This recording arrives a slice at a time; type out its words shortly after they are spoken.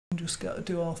just go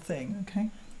do our thing,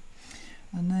 okay?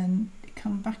 And then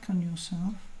come back on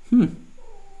yourself.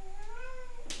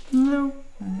 No.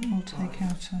 And it will take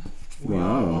out a...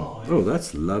 Wow. Oh,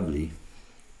 that's lovely.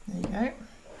 There you go.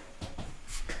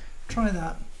 Try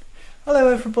that. Hello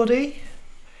everybody.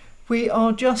 We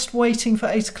are just waiting for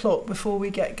 8 o'clock before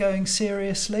we get going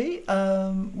seriously.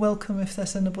 Welcome if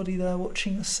there's anybody there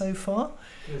watching us so far.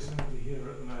 There's nobody here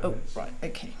at the moment. Oh, right,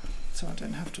 okay. So I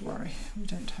don't have to worry. We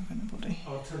don't have anybody.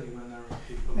 I'll tell you when there are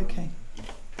people. Okay.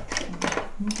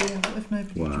 Yeah, if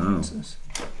nobody joins us.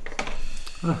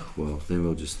 Oh, well, then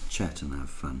we'll just chat and have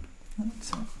fun.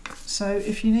 That's it. So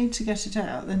if you need to get it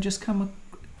out, then just come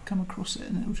across it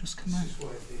and it'll just come out.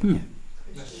 Yeah.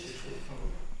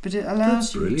 But it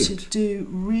allows you to do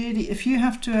really, if you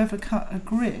have to ever cut a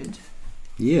grid,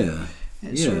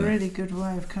 it's a really good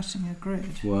way of cutting a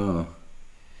grid. Wow.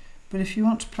 But if you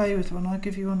want to play with one, I'll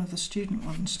give you one of the student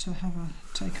ones to have a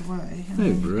take away. And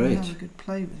oh, great. You can have a good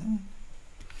play with it.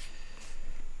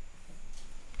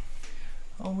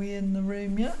 Are we in the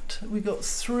room yet? We've got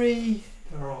three.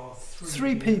 There are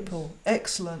three people.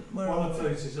 Excellent. One of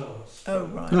those is ours. Oh,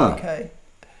 right, okay.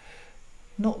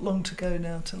 Not long to go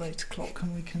now till 8 o'clock,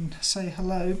 and we can say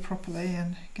hello properly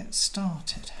and get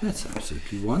started. That's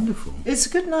absolutely wonderful. It's a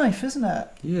good knife, isn't it?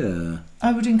 Yeah.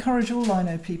 I would encourage all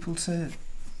Lino people to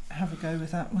have a go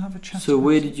with that. We'll have a chat. So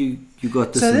where did you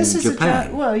got this? So this is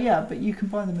Japan? Well, yeah, but you can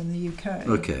buy them in the UK.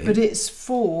 Okay. But it's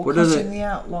for cutting the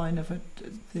outline of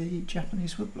the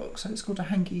Japanese woodblock. So it's called a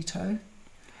hangito.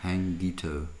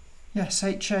 Hangito. Yes,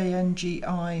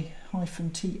 HANGI-TO.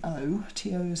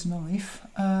 TO is knife.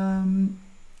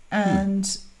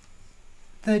 And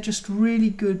they're just really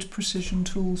good precision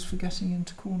tools for getting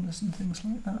into corners and things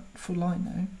like that for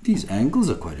lino. These angles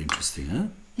are quite interesting, huh?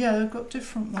 Yeah, I've got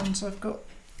different ones. I've got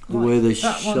the way they're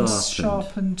that one's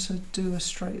sharpened to do a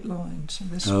straight line, so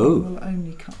this one will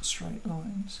only cut straight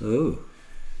lines. Oh,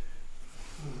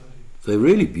 they're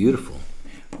really beautiful.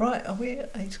 Right, are we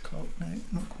at 8 o'clock? No,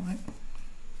 not quite.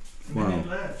 Wow. Minute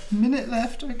left. Minute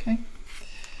left, okay.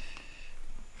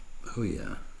 Oh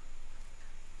yeah.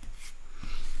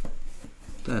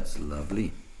 That's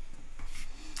lovely.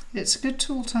 It's a good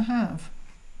tool to have.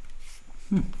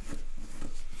 You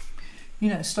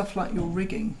know, stuff like your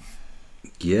rigging.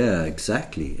 Yeah,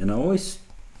 exactly. And I always,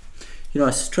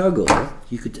 I struggle.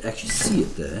 You could actually see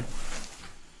it there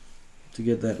to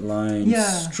get that line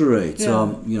straight. Yeah. So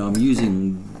I'm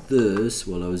using this.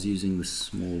 Well, I was using the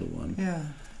smaller one. Yeah.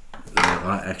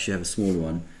 I actually have a smaller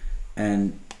one,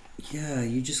 and yeah,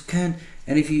 you just can't.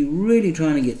 And if you're really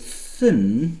trying to get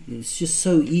thin, it's just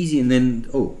so easy. And then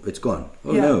it's gone.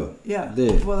 Oh no. Yeah.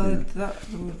 There. Well, that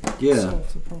would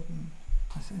solve the problem,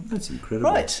 I think. That's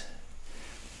incredible. Right.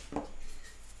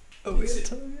 Oh,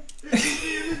 it's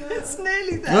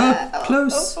nearly there. Oh,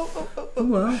 close. Oh,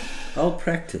 well, I'll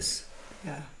practice.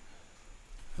 Yeah.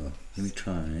 Oh, let me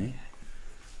try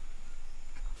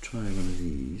one of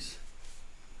these.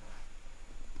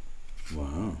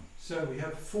 Wow. So we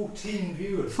have 14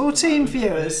 viewers. 14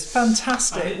 viewers,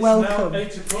 fantastic. Welcome. And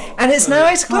it's now 8 o'clock. And it's now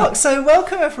 8 o'clock, so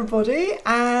welcome everybody,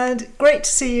 and great to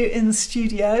see you in the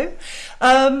studio.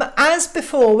 As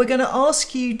before, we're going to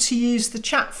ask you to use the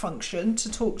chat function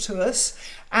to talk to us,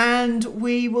 and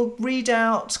we will read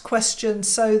out questions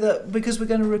so that, because we're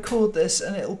going to record this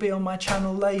and it will be on my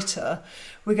channel later,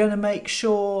 we're going to make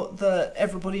sure that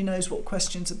everybody knows what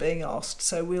questions are being asked.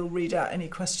 So we'll read out any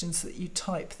questions that you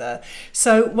type there.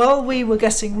 So while we were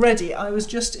getting ready, I was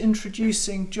just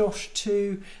introducing Josh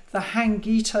to the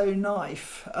hangito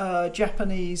knife,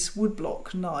 Japanese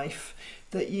woodblock knife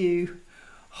that you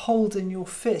hold in your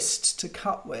fist to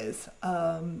cut with.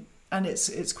 And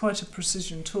it's quite a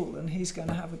precision tool, and he's going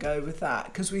to have a go with that,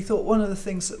 because we thought one of the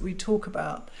things that we talk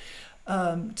about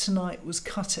tonight was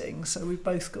cutting, so we've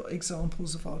both got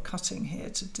examples of our cutting here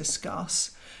to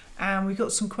discuss, and we've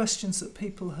got some questions that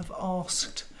people have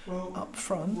asked up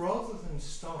front. Rather than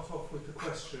start off with the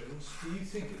questions, do you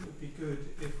think it would be good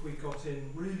if we got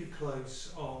in really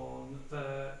close on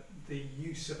the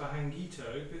use of a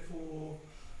hangito before?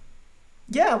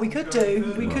 Yeah, we could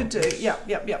do. We could do. Yeah.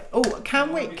 Oh,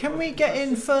 can we get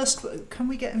in first? Can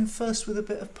we get in first with a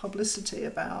bit of publicity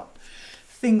about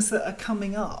things that are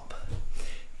coming up?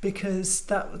 Because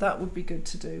that would be good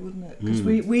to do, wouldn't it? Because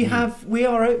we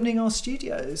are opening our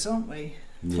studios, aren't we?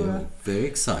 Yeah, very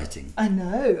exciting. I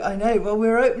know. Well,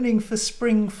 we're opening for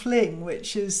Spring Fling,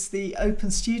 which is the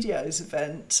Open Studios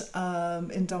event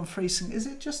in Dumfries. Is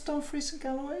it just Dumfries and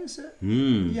Galloway, is it?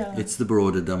 Yeah. It's the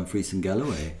broader Dumfries and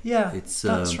Galloway. Yeah, it's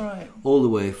that's right. All the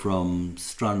way from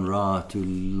Stranraer to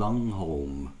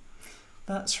Longholm.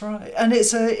 That's right, and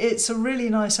it's a really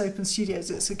nice open studio.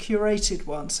 It's a curated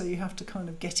one, so you have to kind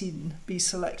of get in, be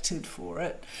selected for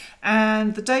it.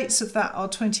 And the dates of that are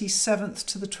 27th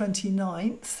to the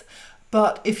 29th.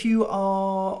 But if you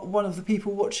are one of the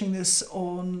people watching this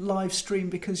on live stream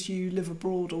because you live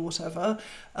abroad or whatever,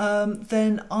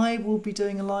 then I will be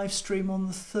doing a live stream on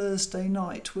the Thursday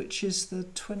night, which is the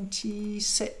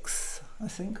 26th, I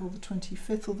think, or the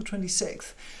 25th or the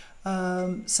 26th.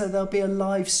 So there'll be a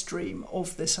live stream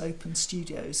of this Open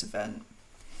Studios event.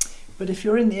 But if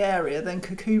you're in the area, then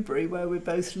Kirkcudbright, where we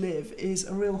both live, is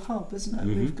a real hub, isn't it?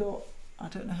 We've got, I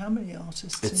don't know how many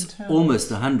artists in town. It's almost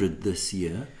 100 this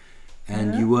year,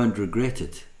 and you won't regret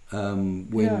it.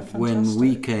 When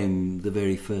we came the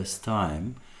very first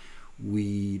time,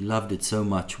 we loved it so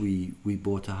much we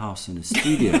bought a house and a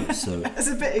studio. So it's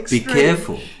a bit extreme. Be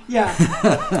careful.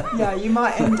 Yeah, you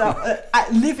might end up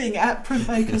living at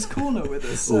Printmaker's Corner with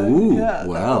us. So, Ooh, yeah,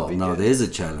 well, now there's a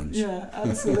challenge. Yeah,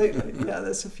 absolutely. Yeah,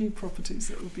 there's a few properties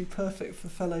that would be perfect for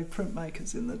fellow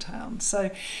printmakers in the town.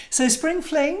 So Spring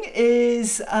Fling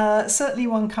is certainly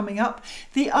one coming up.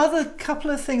 The other couple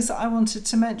of things that I wanted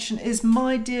to mention is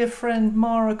my dear friend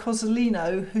Mara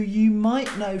Cozzolino, who you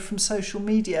might know from social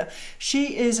media.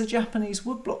 She is a Japanese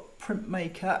woodblock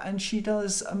printmaker, and she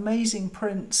does amazing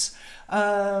prints,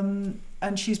 and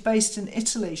she's based in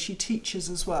Italy. She teaches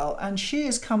as well, and she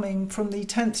is coming from the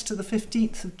 10th to the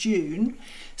 15th of June.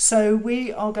 So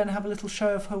we are going to have a little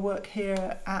show of her work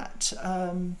here at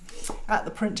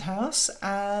the Print House,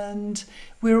 and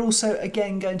we're also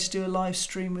again going to do a live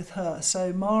stream with her.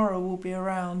 So Mara will be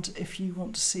around if you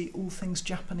want to see all things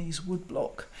Japanese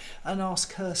woodblock and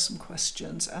ask her some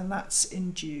questions, and that's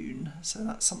in June. So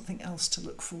that's something else to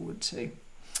look forward to.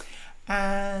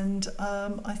 And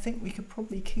I think we could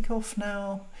probably kick off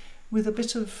now with a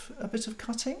bit of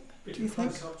cutting. Do you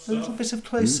think? A little bit of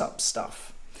close-up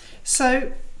stuff.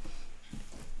 So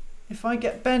if I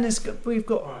get Ben we've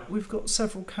got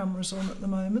several cameras on at the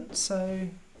moment, so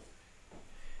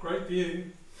great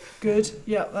view. Good.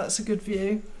 Yeah, that's a good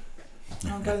view.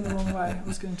 I'm going the wrong way. I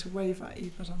was going to wave at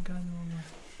you, but I'm going the wrong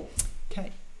way.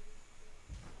 Okay.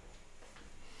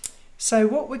 So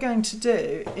what we're going to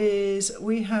do is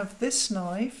we have this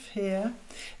knife here.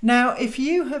 Now, if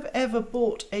you have ever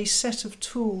bought a set of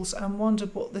tools and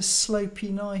wondered what this slopey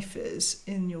knife is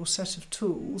in your set of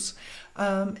tools,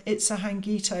 it's a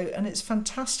Hangito, and it's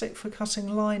fantastic for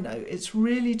cutting lino. It's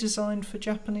really designed for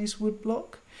Japanese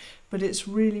woodblock, but it's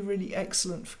really, really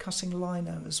excellent for cutting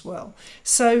lino as well.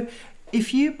 So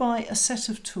if you buy a set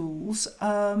of tools,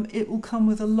 it will come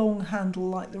with a long handle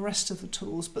like the rest of the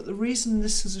tools, but the reason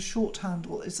this is a short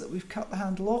handle is that we've cut the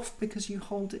handle off because you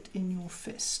hold it in your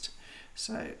fist.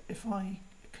 So if I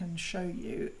can show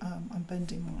you, I'm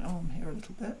bending my arm here a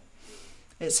little bit.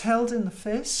 It's held in the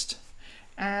fist,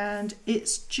 and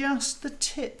it's just the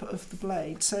tip of the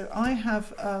blade. So I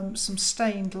have some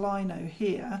stained lino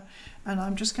here, and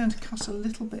I'm just going to cut a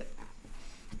little bit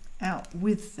out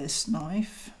with this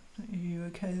knife. Are you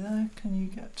okay there? Can you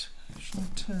get, shall I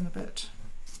turn a bit?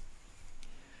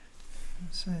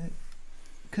 So,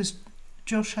 because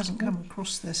Josh hasn't come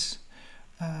across this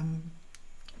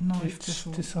knife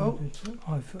before. Decided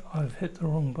I've hit the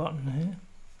wrong button here.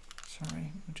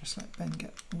 Sorry, we'll just let Ben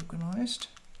get organised.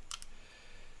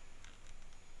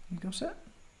 You got it?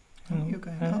 Oh, you're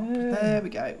going up. There we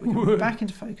go. We're going back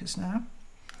into focus now.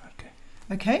 Okay.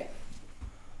 Okay.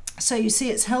 So you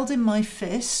see it's held in my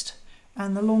fist,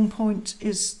 and the long point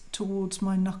is towards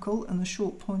my knuckle and the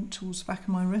short point towards the back of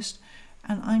my wrist.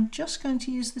 And I'm just going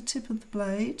to use the tip of the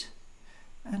blade,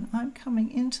 and I'm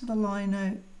coming into the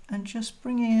lino and just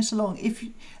bringing it along.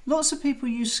 Lots of people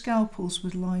use scalpels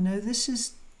with lino. This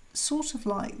is sort of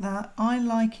like that. I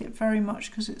like it very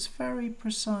much because it's very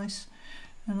precise,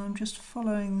 and I'm just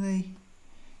following the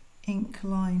ink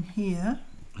line here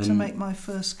to make my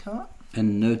first cut.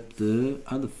 And note the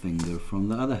other finger from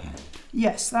the other hand.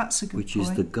 Yes, that's a good point. Which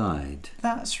is the guide.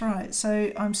 That's right.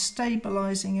 So I'm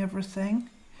stabilising everything,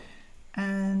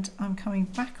 and I'm coming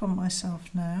back on myself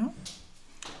now,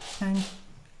 and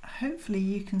hopefully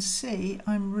you can see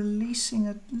I'm releasing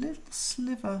a little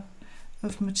sliver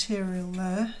of material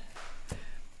there,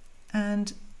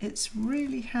 and it's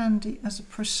really handy as a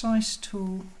precise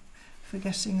tool for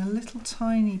getting a little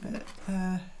tiny bit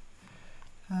there.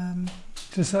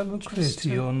 Does that look clear to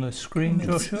you on the screen,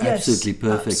 Joshua? Yes, absolutely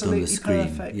perfect absolutely on the screen.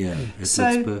 Perfect. Yeah, it so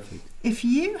looks perfect. If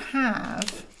you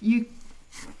have,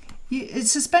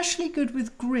 it's especially good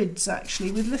with grids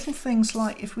actually, with little things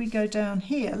like if we go down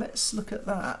here, let's look at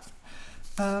that.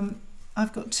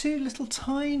 I've got two little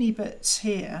tiny bits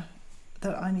here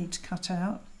that I need to cut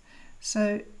out.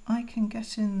 So I can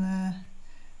get in there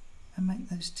and make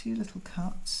those 2 little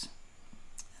cuts,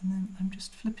 and then I'm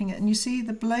just flipping it, and you see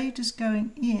the blade is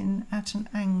going in at an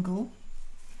angle,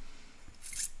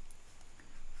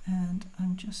 and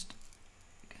I'm just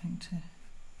going to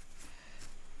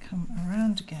come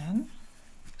around again.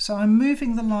 So I'm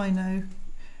moving the lino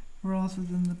rather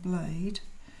than the blade,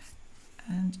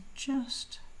 and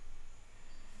just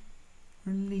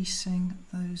releasing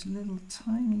those little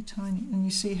tiny, and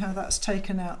you see how that's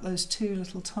taken out those 2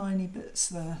 little tiny bits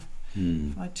there.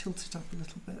 If I tilt it up a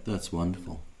little bit. That's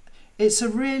wonderful. It's a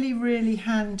really, really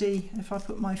handy, if I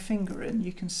put my finger in,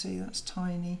 you can see that's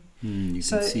tiny. You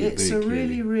so can see it it's very a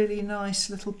clearly. really, really nice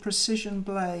little precision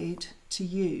blade to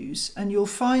use, and you'll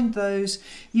find those,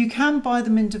 you can buy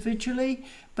them individually,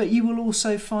 but you will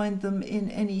also find them in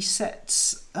any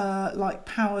sets, like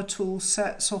power tool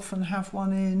sets often have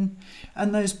one in,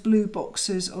 and those blue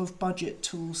boxes of budget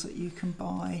tools that you can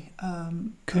buy,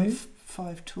 of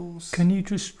 5 tools. Can you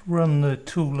just run the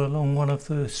tool along one of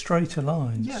the straighter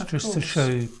lines, Yeah, of just to course.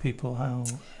 show people how?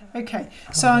 Okay,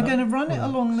 so I'm going to run it works.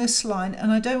 along this line,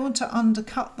 and I don't want to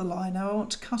undercut the line, I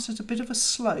want to cut at a bit of a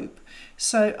slope.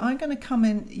 So I'm going to come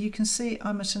in, you can see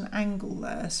I'm at an angle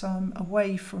there, so I'm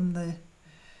away from the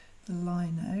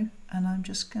lino, and I'm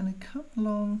just going to come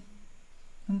along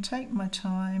and take my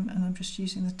time, and I'm just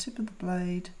using the tip of the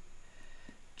blade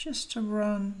just to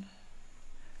run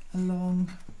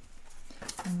along,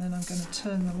 and then I'm going to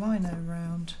turn the lino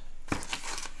around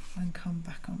and come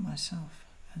back on myself,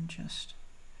 and just,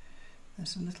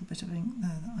 there's a little bit of ink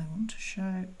there that I want to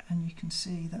show, and you can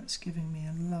see that's giving me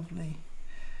a lovely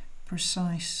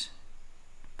precise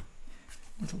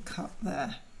little cut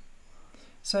there.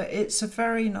 So it's a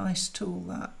very nice tool,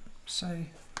 that. So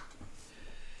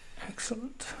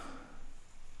Excellent.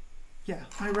 yeah,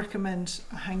 I recommend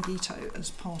a hangito as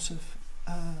part of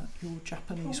your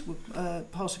Japanese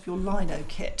part of your lino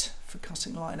kit for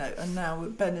cutting lino. And now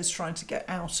Ben is trying to get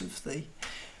out of the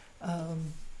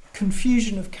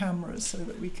confusion of cameras so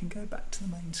that we can go back to the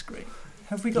main screen.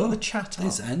 Have we got the chat up?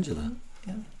 There's Angela.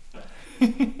 Yeah.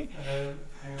 Hang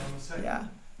on a second. Yeah.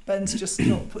 Ben's just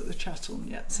not put the chat on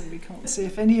yet, so we can't see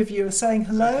if any of you are saying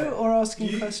hello or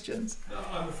asking questions.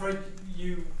 I'm afraid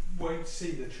you won't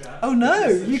see the chat. Oh no,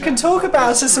 because the you can chat's talk on the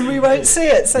about us and we screen won't here. see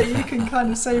it, so you can kind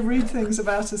of say rude things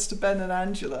about us to Ben and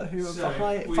Angela, who are So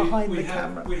behind we the have,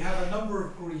 camera. We have a number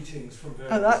of greetings from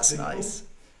various Oh, that's people. nice.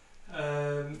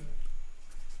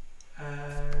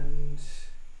 And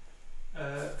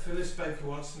Phyllis Baker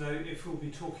wants to know if we'll be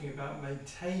talking about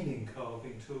maintaining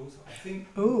carving tools. I think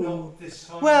Ooh. not this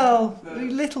time. Well, but a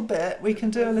little bit. We can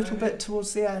do a little bit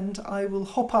towards the end. I will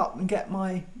hop up and get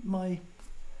my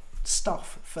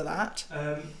stuff for that.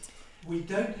 we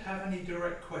don't have any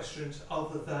direct questions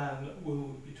other than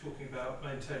we'll be talking about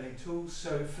maintaining tools.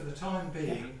 So for the time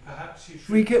being, perhaps you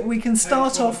should. We can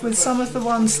start take one off with some of the questions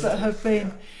ones from that have been.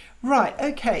 yeah. Right,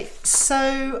 okay,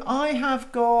 so I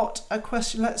have got a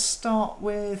question. Let's start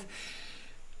with,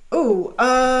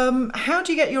 how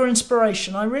do you get your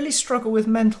inspiration? I really struggle with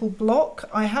mental block.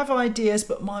 I have ideas,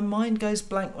 but my mind goes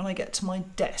blank when I get to my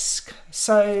desk.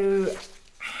 So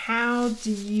how do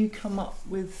you come up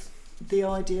with the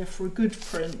idea for a good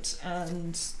print,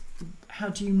 and how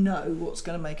do you know what's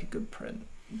going to make a good print?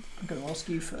 I'm going to ask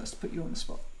you first, put you on the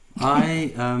spot.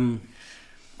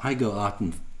 I go out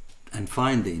and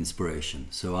find the inspiration.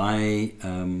 So I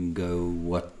go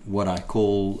what I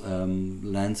call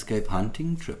landscape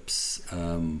hunting trips,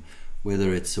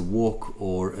 whether it's a walk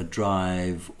or a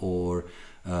drive, or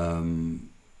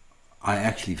I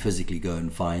actually physically go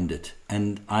and find it.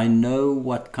 And I know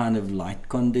what kind of light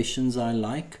conditions I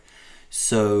like,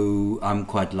 so I'm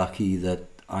quite lucky that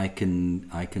I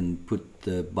can put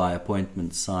the by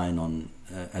appointment sign on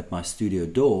at my studio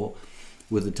door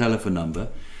with a telephone number,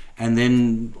 and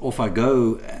then off I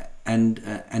go, and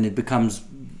it becomes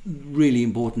really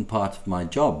important part of my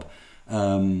job,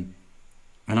 and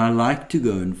I like to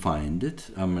go and find it.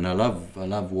 I mean, I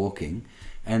love walking,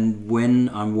 and when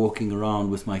I'm walking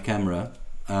around with my camera,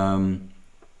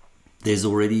 there's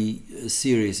already a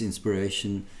serious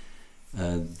inspiration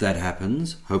that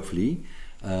happens, hopefully,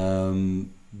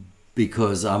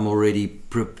 because I'm already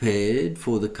prepared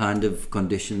for the kind of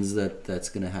conditions that's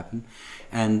going to happen.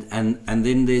 And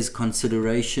then there's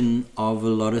consideration of a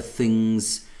lot of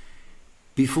things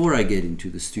before I get into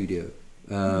the studio.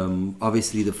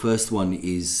 Obviously, the first one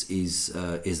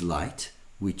is light,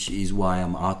 which is why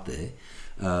I'm out there.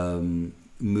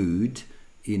 Mood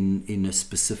in a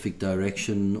specific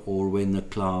direction, or when the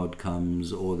cloud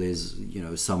comes, or there's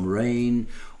some rain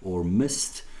or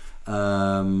mist,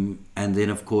 and then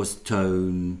of course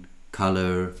tone,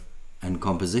 color, and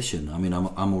composition. I mean,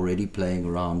 I'm already playing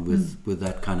around with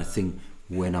that kind of thing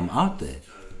when I'm out there.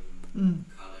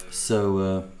 So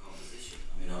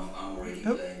I'm already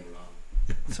playing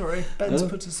around. Sorry, Ben's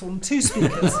put us on 2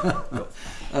 speakers.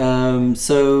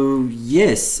 So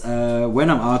yes, when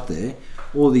I'm out there,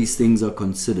 all these things are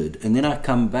considered, and then I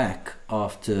come back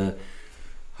after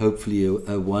hopefully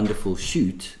a wonderful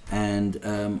shoot, and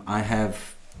I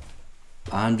have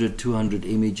 100, 200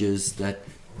 images that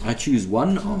I choose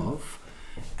one of,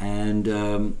 and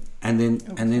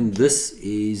then this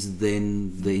is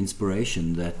then the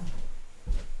inspiration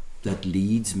that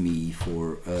leads me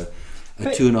for a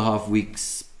 2.5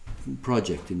 weeks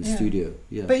project in the studio.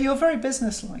 Yeah. But you're very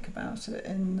businesslike about it,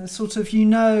 in the sort of, you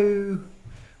know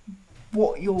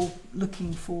what you're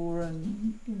looking for,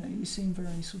 and you know, you seem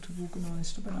very sort of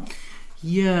organised about.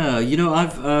 Yeah, you know,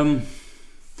 I've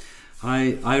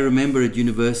I remember at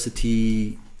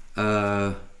university,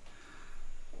 I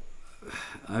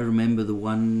remember the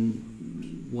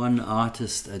one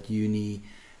artist at uni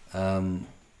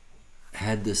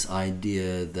had this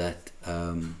idea that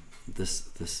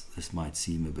this might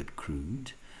seem a bit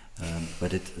crude,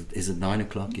 but is it 9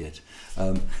 o'clock yet?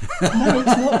 No,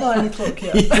 it's not 9 o'clock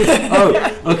yet.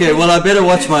 Oh, okay. Well, I better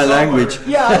watch my language.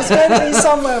 Yeah, I was going to be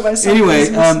somewhere where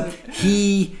anyway,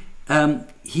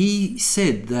 he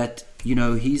said that, you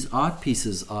know, his art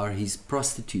pieces are his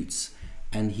prostitutes,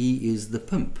 and he is the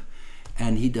pimp,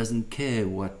 and he doesn't care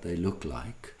what they look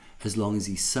like as long as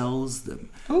he sells them.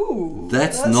 Ooh,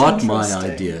 that's not my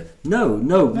idea. No,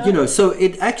 you know, so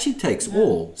it actually takes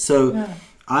all. So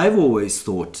I've always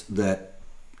thought that,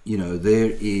 you know,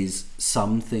 there is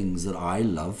some things that I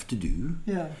love to do.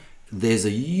 Yeah. There's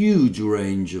a huge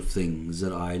range of things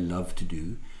that I love to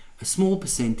do. A small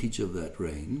percentage of that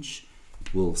range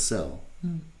will sell.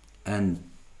 And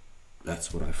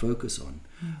that's what I focus on.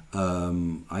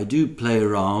 I do play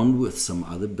around with some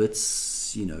other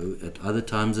bits, you know, at other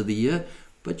times of the year,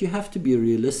 but you have to be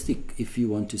realistic if you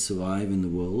want to survive in the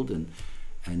world and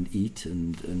eat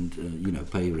and you know,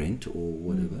 pay rent or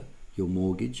whatever, your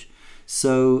mortgage.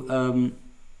 So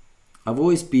I've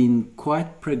always been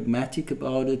quite pragmatic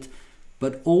about it,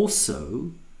 but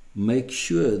also make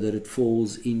sure that it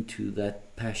falls into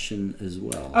that passion as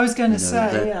well. I was going to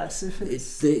say, yes, if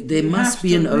it's there must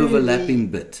be an overlapping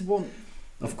bit.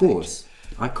 Of course,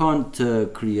 I can't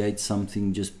create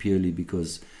something just purely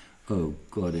because, oh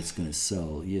God, it's going to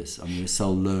sell. Yes, I'm going to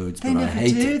sell loads, but I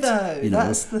hate it. Though. You know,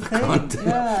 that's the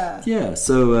thing. Yeah.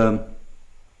 So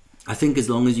I think as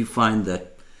long as you find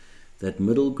that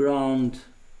middle ground.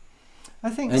 I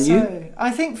think and so. You?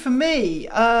 I think for me,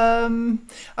 I mean,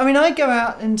 I go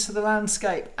out into the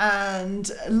landscape, and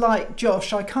like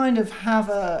Josh, I kind of have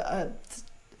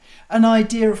an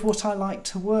idea of what I like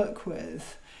to work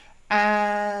with.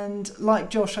 And like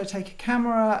Josh, I take a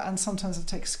camera, and sometimes I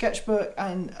take a sketchbook,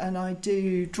 and I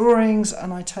do drawings,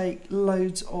 and I take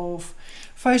loads of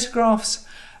photographs.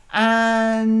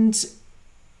 And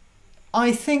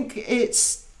I think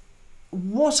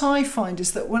what I find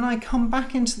is that when I come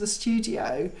back into the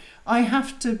studio, I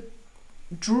have to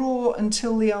draw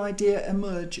until the idea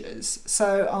emerges.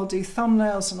 So I'll do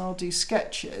thumbnails and I'll do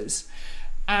sketches,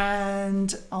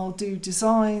 and I'll do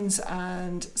designs,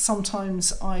 and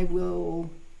sometimes I will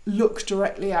look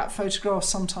directly at photographs,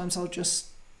 sometimes I'll just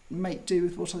make do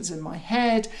with what is in my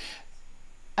head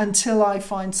until I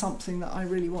find something that I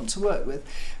really want to work with.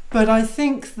 But I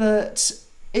think that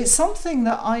it's something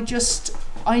that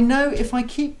I know if I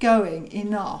keep going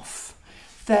enough,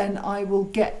 then I will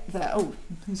get there. Oh,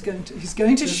 he's going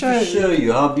to show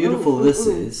you how beautiful this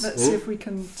is. Let's see if we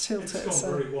can tilt it. It's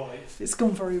gone very wide. It's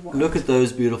gone very wide. Look at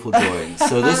those beautiful drawings.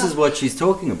 So this is what she's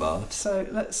talking about. So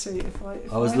let's see if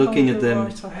I was looking at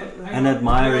them and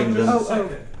admiring them. Oh,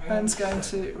 Ben's going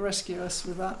to rescue us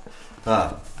with that.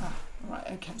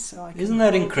 Right, okay, so isn't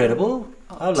that incredible?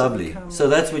 How lovely. So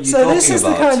that's what you're talking about. So this is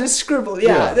the kind of scribble,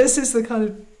 yeah, this is the kind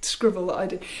of scribble that I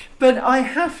do. But I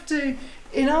have to,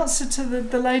 in answer to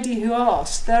the lady who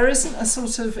asked, there isn't a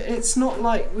sort of, it's not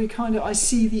like I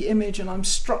see the image and I'm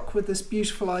struck with this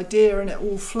beautiful idea and it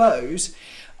all flows.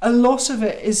 A lot of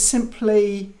it is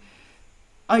simply,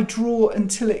 I draw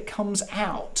until it comes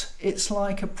out. It's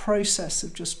like a process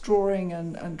of just drawing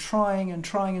and trying and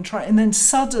trying and trying. And then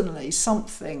suddenly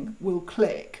something will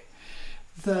click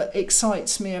that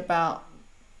excites me about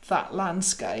that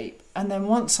landscape. And then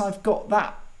once I've got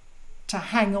that to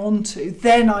hang on to,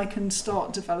 then I can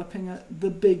start developing the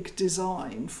big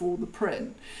design for the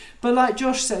print. But like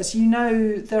Josh says, you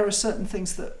know, there are certain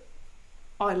things that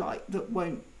I like that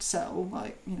won't sell,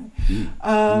 like, you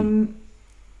know.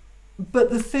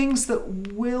 But the things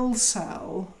that will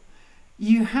sell,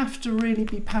 you have to really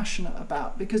be passionate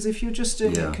about, because if you're just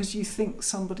doing it because you think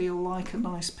somebody will like a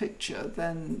nice picture,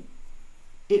 then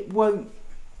it won't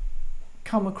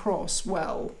come across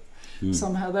well.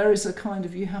 Somehow there is a kind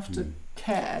of, you have to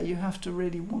care, you have to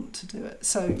really want to do it.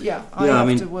 So yeah, I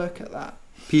have to work at that.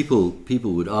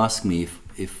 People would ask me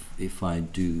if I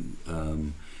do,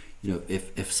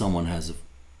 if someone has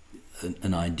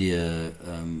an idea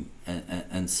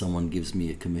and someone gives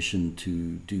me a commission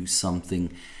to do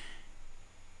something,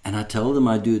 and I tell them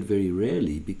I do it very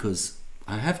rarely because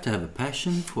I have to have a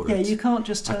passion for it. Yeah, you can't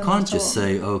just turn I can't it just on.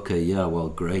 say, okay, yeah, well,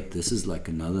 great, this is like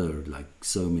another, like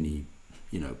so many,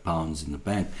 pounds in the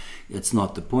bank. It's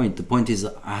not the point. The point is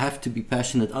I have to be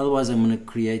passionate, otherwise I'm going to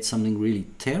create something really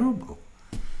terrible.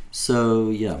 So,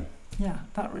 yeah. Yeah,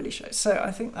 that really shows. So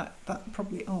I think that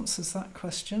probably answers that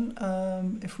question.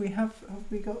 If we have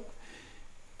we got,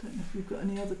 don't know if we've got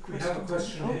any other questions. We have a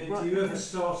question here. Right, do you ever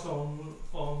start on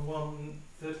one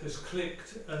that has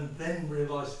clicked and then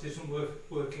realise it isn't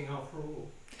working after all?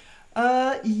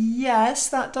 Yes,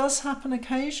 that does happen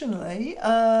occasionally.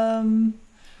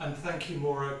 And thank you,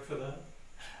 Mauro, for that.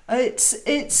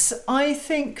 It's I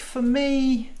think for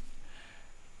me,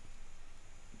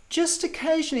 just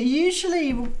occasionally.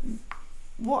 Usually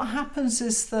what happens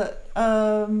is that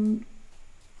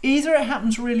either it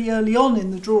happens really early on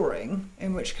in the drawing,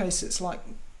 in which case it's like,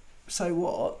 so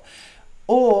what,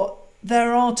 or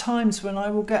there are times when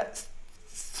I will get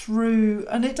through,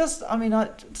 and it does, I mean,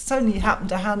 it's only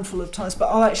happened a handful of times, but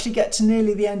I'll actually get to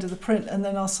nearly the end of the print and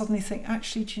then I'll suddenly think,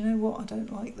 actually, do you know what, I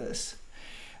don't like this.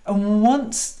 And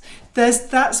once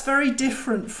that's very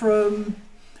different from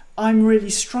I'm really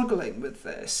struggling with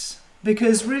this,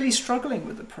 because really struggling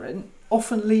with the print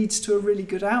often leads to a really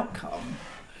good outcome.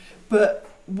 But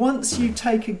once you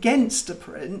take against a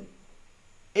print,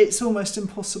 it's almost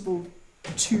impossible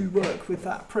to work with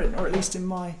that print, or at least in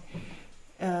my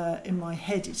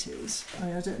head it is.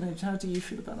 I don't know, how do you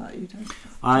feel about that? You don't?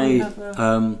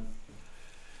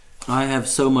 I have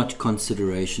so much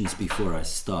considerations before I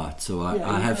start, so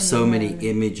I have so many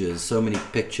images, so many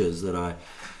pictures that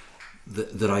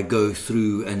I go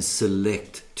through and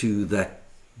select to that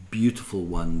beautiful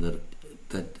one that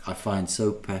I find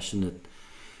so passionate,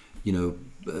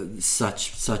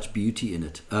 such beauty in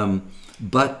it.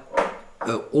 But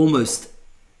almost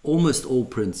all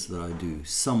prints that I do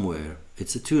somewhere,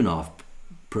 it's a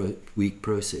 2.5 week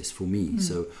process for me.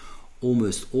 So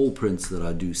almost all prints that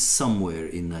I do somewhere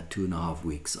in that 2.5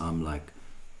 weeks, I'm like,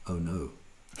 oh no,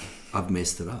 I've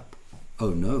messed it up. Oh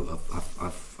no,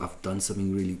 I've done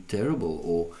something really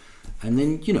terrible. And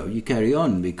then you carry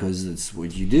on because it's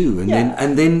what you do, and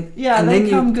then they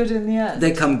come good in the end.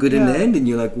 They come good in the end, and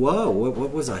you're like, wow,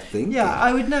 what was I thinking? Yeah,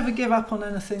 I would never give up on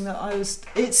anything that I was.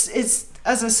 It's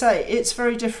as I say, it's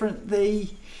very different.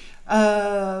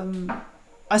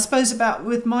 I suppose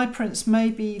with my prints,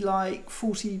 maybe like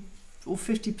 40 or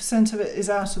 50% of it is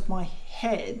out of my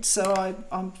head, so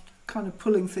I'm kind of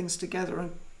pulling things together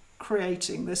and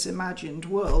creating this imagined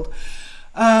world.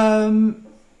 And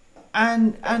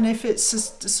if it's a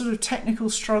sort of technical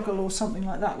struggle or something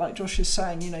like that, like Josh is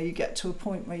saying, you get to a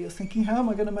point where you're thinking, how am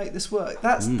I going to make this work?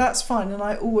 That's fine, and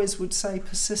I always would say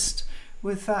persist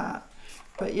with that.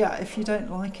 But yeah, if you don't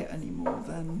like it anymore,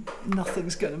 then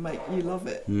nothing's going to make you love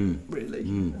it, really.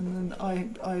 And then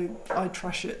I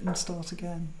trash it and start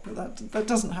again. But that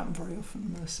doesn't happen very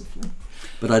often, mercifully.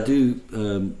 But I do.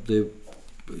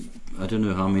 I don't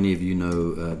know how many of you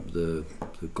know the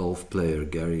golf player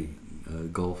Gary.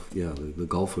 The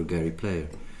golfer Gary Player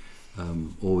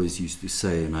always used to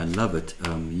say, and I love it.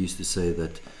 He used to say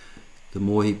that the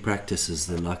more he practices,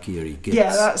 the luckier he gets.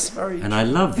 Yeah, that's very true. And I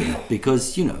love that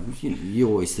because you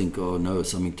always think, oh no,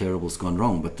 something terrible's gone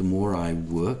wrong. But the more I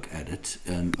work at it,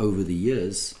 over the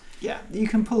years, you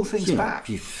can pull things back.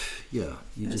 You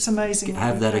it's just amazing.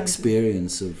 Have that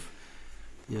experience of,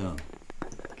 Okay.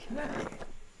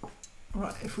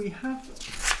 Right, if we have.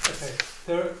 Okay,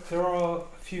 there are a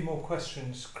few more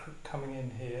questions coming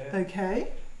in here.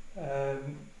 Okay.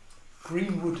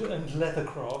 Greenwood and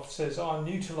Leathercraft says, I'm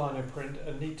new to linoprint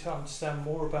and need to understand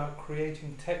more about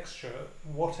creating texture.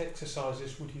 What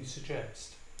exercises would you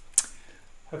suggest?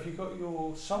 Have you got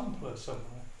your sampler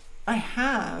somewhere? I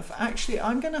have. Actually,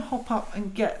 I'm going to hop up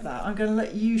and get that. I'm going to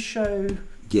let you show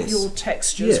your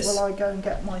textures while I go and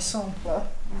get my sampler.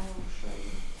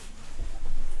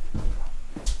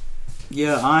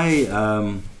 Yeah, I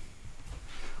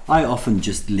often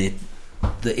just let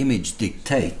the image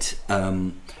dictate.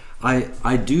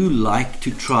 I do like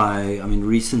to try. I mean,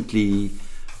 recently,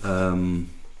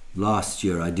 last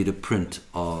year, I did a print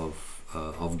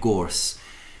of gorse,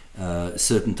 a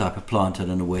certain type of plant. I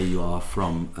don't know where you are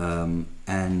from,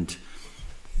 and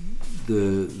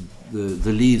the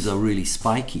leaves are really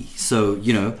spiky. So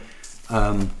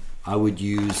I would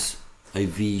use a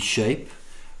V shape,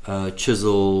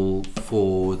 chisel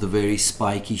for the very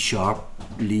spiky, sharp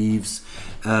leaves,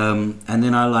 and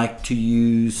then I like to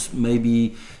use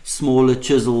maybe smaller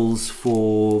chisels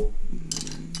for,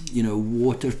 you know,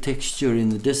 water texture in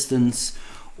the distance,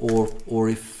 or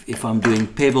if I'm doing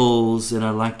pebbles, then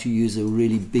I like to use a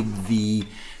really big V.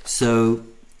 So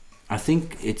I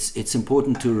think it's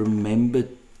important to remember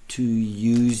to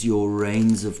use your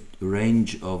range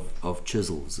of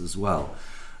chisels as well.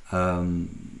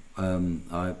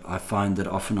 I find that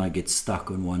often I get stuck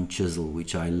on one chisel,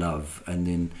 which I love, and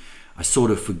then I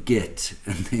sort of forget,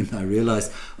 and then I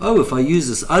realize, oh, if I use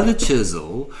this other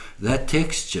chisel, that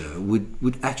texture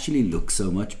would actually look so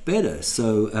much better.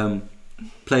 So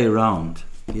play around,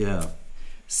 yeah.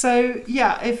 So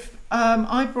yeah, if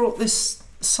I brought this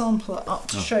sampler up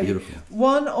to show you.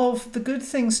 One of the good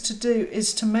things to do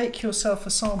is to make yourself a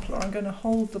sampler. I'm going to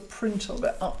hold the print of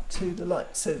it up to the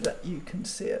light so that you can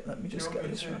see it. Let me just get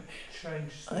this right.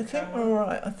 I think we're all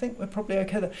right. I think we're probably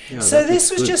okay there. Yeah, so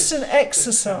this was just an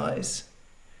exercise.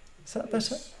 Is that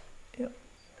better? Yeah.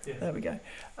 There we go.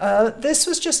 This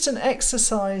was just an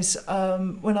exercise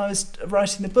when I was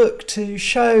writing the book to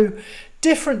show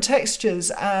different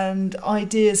textures and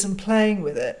ideas and playing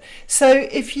with it. So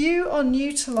if you are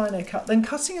new to Linocut, then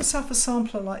cutting yourself a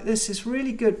sampler like this is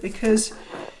really good because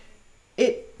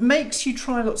it makes you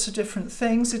try lots of different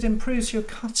things. It improves your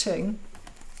cutting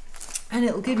and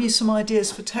it'll give you some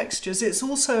ideas for textures. It's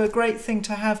also a great thing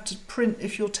to have to print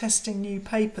if you're testing new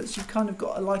papers. You've kind of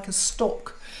got like a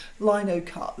stock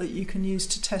Linocut that you can use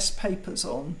to test papers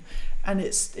on. And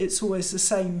it's always the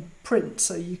same print,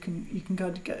 so you can go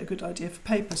to get a good idea for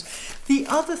papers. The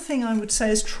other thing I would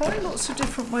say is try lots of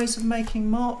different ways of making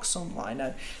marks on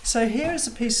lino. So here is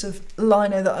a piece of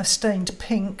lino that I've stained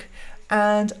pink,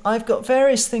 and I've got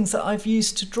various things that I've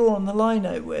used to draw on the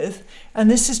lino with, and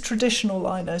this is traditional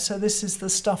lino, so this is the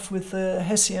stuff with the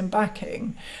Hessian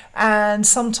backing, and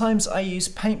sometimes I use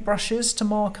paint brushes to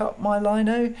mark up my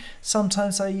lino,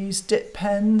 sometimes I use dip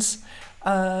pens,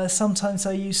 sometimes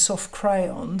I use soft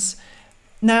crayons.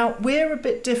 Now we're a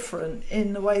bit different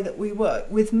in the way that we work.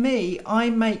 With me,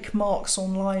 I make marks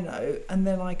on lino and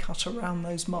then I cut around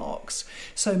those marks.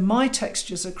 So my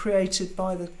textures are created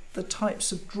by the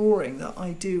types of drawing that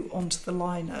I do onto the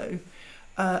lino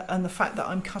and the fact that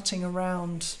I'm cutting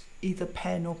around either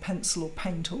pen or pencil or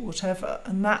paint or whatever,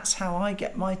 and that's how I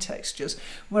get my textures.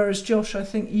 Whereas Josh, I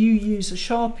think you use a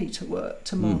Sharpie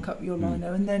to mark up your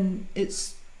lino, and then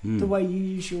it's the way you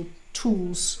use your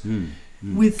tools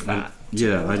with that.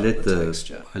 I let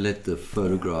the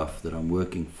photograph that I'm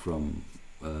working from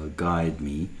guide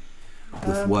me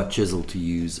with what chisel to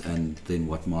use and then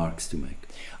what marks to make.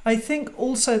 I think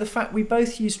also the fact we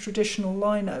both use traditional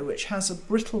lino, which has a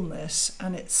brittleness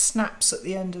and it snaps at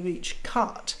the end of each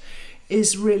cut,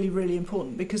 is really, really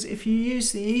important, because if you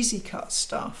use the easy cut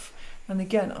stuff, and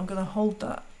again I'm going to hold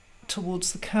that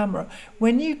towards the camera,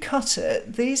 when you cut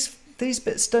it, these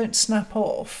bits don't snap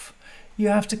off. You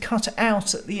have to cut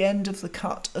out at the end of the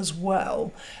cut as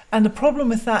well. And the problem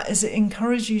with that is it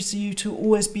encourages you to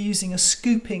always be using a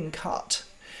scooping cut,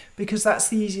 because that's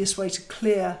the easiest way to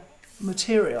clear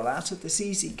material out of this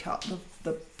easy cut,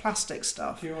 the plastic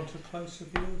stuff. Do you want a closer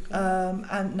view of that?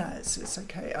 And no, it's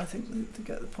okay. I think they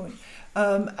get the point.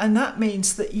 And that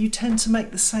means that you tend to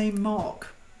make the same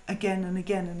mark again and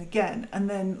again and again, and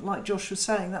then like Josh was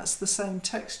saying, that's the same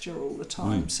texture all the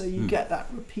time, so you get that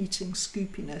repeating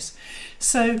scoopiness.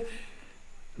 So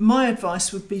my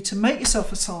advice would be to make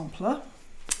yourself a sampler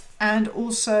and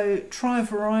also try a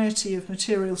variety of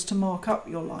materials to mark up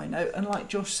your lino, and like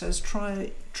Josh says,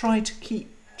 try to keep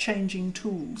changing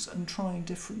tools and trying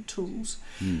different tools.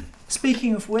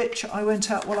 Speaking of which, I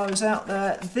went out while I was out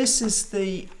there. This is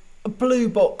the blue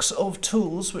box of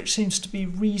tools, which seems to be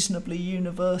reasonably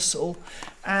universal,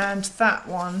 and that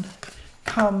one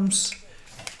comes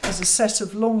as a set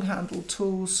of long handled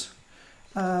tools,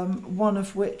 one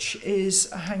of which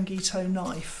is a hangito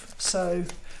knife. So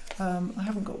I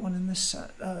haven't got one in this set,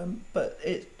 but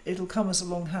it'll come as a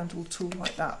long handled tool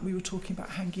like that. We were talking about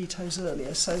hangitos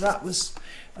earlier, so that was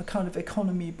a kind of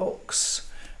economy box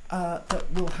that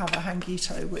will have a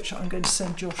hangito, which I'm going to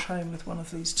send Josh home with one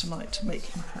of these tonight to make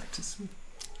him practice with.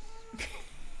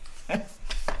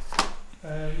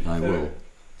 I will.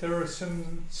 There are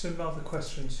some other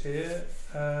questions here.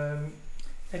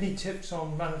 Any tips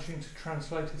on managing to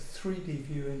translate a 3D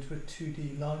view into a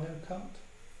 2D Linocut?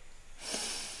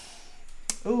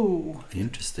 Oh,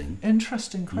 interesting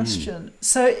question.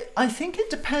 So I think it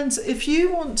depends. If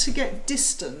you want to get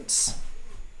distance,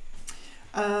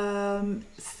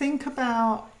 think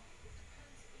about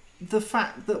the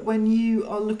fact that when you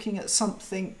are looking at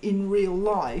something in real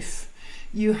life,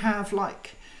 you have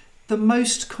like the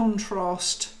most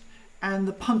contrast and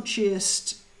the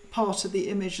punchiest part of the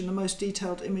image, and the most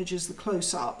detailed image is the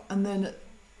close-up, and then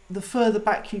the further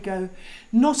back you go,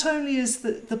 not only is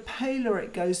the paler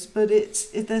it goes, but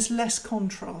there's less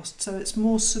contrast, so it's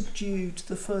more subdued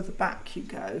the further back you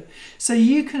go. So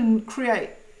you can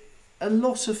create a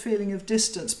lot of feeling of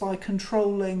distance by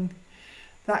controlling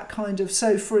that kind of,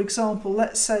 so for example,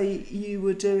 let's say you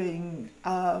were doing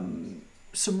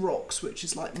some rocks, which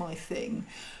is like my thing.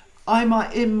 I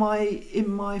might, in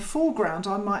my foreground,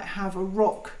 I might have a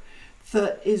rock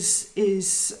that is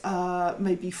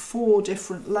maybe 4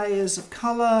 different layers of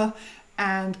colour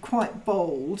and quite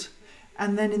bold,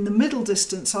 and then in the middle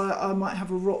distance I might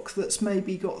have a rock that's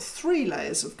maybe got 3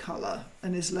 layers of colour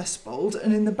and is less bold,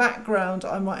 and in the background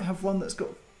I might have one that's got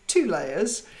 2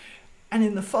 layers, and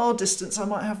in the far distance I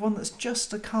might have one that's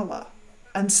just a colour.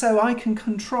 And so I can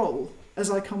control, as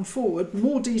I come forward,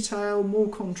 more detail, more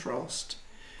contrast.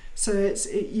 So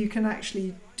you can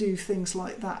actually do things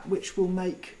like that which will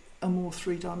make a more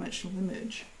 3-dimensional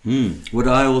image. What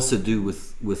I also do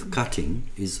with cutting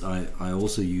is I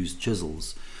also use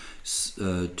chisels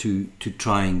to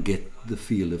try and get the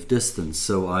feel of distance.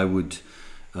 So I would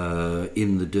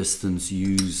in the distance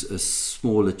use a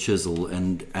smaller chisel,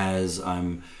 and as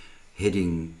I'm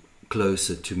heading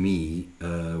closer to me,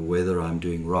 whether I'm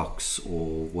doing rocks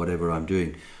or whatever I'm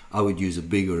doing, I would use a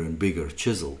bigger and bigger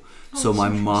chisel. So my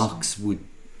marks would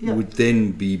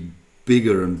then be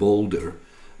bigger and bolder.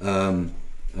 But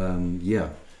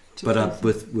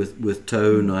with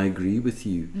tone, I agree with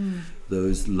you.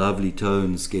 Those lovely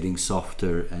tones getting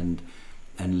softer and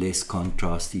less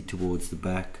contrasty towards the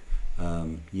back.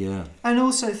 And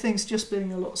also things just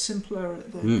being a lot simpler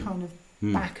at the kind of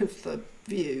back of the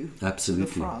view. Absolutely.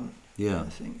 To the front. Yeah, I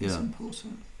think is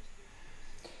important.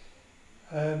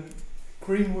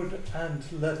 Greenwood and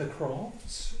Leather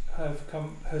Crafts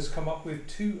has come up with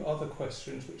 2 other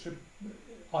questions, which are,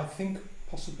 I think,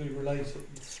 possibly related.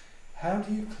 How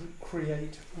do you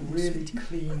create really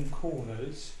clean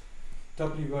corners?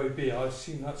 WOB, I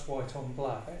assume that's white on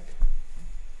black.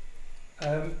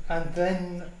 And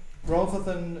then, rather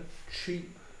than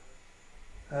cheap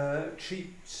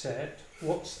set,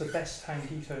 what's the best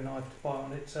Hangito knife to buy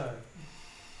on its own?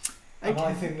 And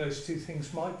I think those 2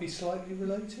 things might be slightly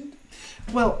related.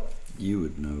 Well, you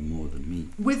would know more than me.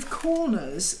 With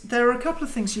corners, there are a couple of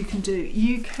things you can do.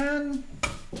 You can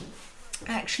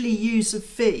actually use a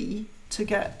V to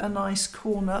get a nice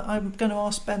corner. I'm going to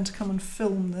ask Ben to come and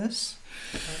film this.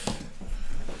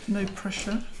 No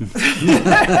pressure.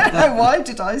 Why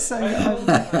did I say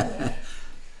that?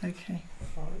 Okay.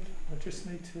 I just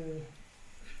need to...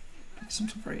 It's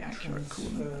not a very accurate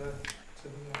corner. To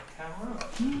the camera.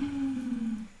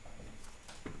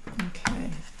 Okay,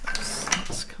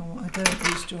 let's come on. I don't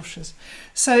use Josh's.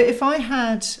 So if I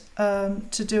had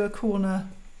to do a corner,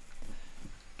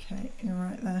 okay, you're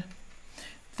right there,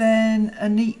 then a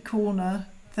neat corner,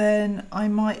 then I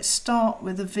might start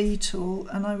with a V tool,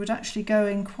 and I would actually go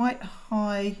in quite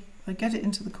high. I get it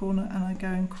into the corner and I go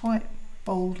in quite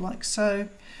bold like so,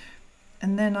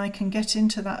 and then I can get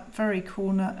into that very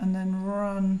corner and then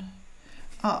run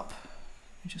up.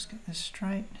 Let me just get this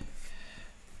straight,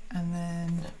 and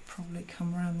then probably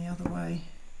come around the other way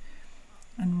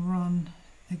and run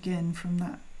again from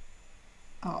that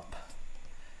up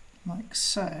like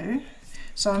so.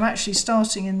 So I'm actually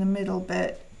starting in the middle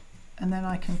bit, and then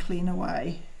I can clean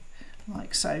away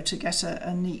like so to get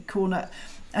a neat corner.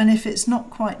 And if it's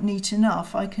not quite neat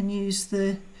enough, I can use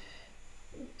the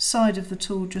side of the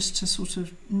tool just to sort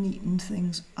of neaten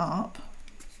things up.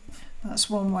 That's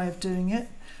one way of doing it.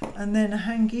 And then a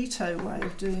Hangito way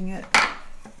of doing it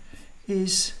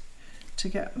is to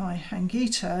get my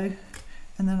Hangito,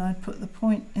 and then I'd put the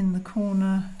point in the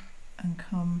corner and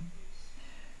come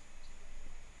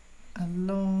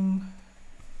along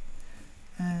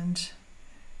and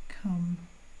come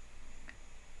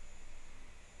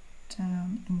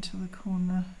down into the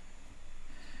corner,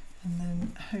 and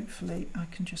then hopefully I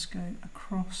can just go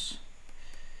across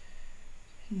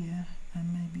here,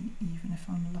 and maybe even if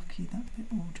I'm lucky that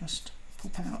bit will just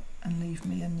pop out and leave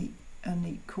me a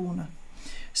neat corner.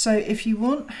 So if you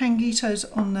want Hangitos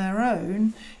on their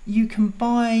own, you can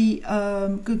buy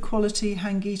good quality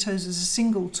Hangitos as a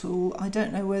single tool. I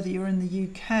don't know whether you're in the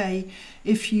UK.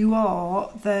 If you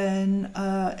are, then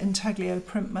Intaglio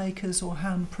printmakers or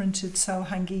hand printed sell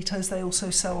Hangitos. They also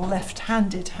sell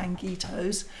left-handed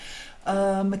Hangitos.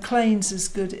 McLean's is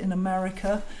good in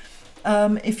America.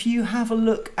 If you have a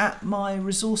look at my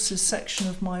resources section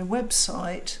of my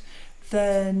website,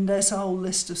 then there's a whole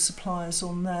list of suppliers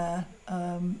on there.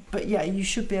 But yeah, you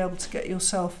should be able to get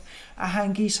yourself a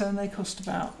Hangito, and they cost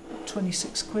about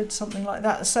 26 quid, something like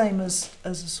that. The same as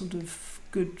a sort of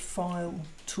good file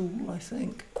tool, I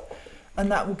think.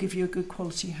 And that will give you a good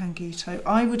quality Hangito.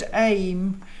 I would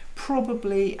aim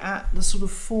probably at the sort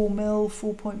of 4mm,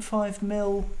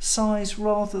 4.5mm size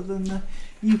rather than the...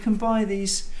 You can buy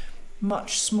these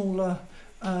much smaller,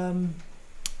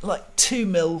 like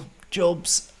 2mm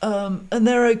jobs, and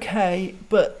they're okay,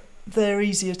 but they're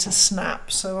easier to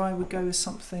snap, so I would go with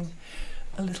something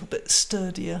a little bit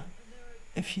sturdier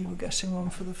if you were getting one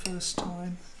for the first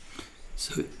time.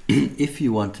 So if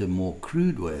you want a more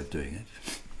crude way of doing it,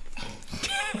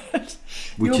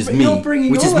 You're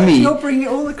bringing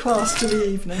all the class to the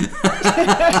evening.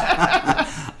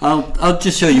 I'll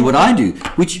just show you what I do,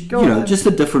 which just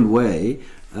a different way.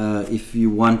 If you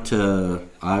want, should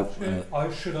I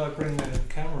bring the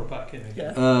camera back in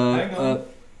again? Hang on.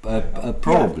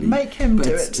 Probably. Yeah, make him do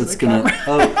it to the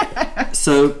camera.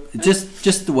 So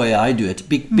just the way I do it,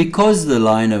 because the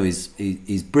lino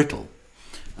is brittle.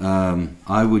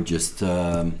 I would just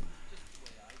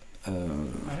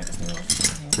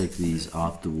take these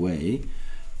out the way.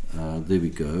 There we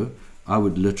go. I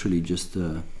would literally just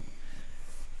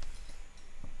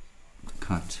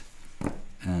cut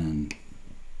and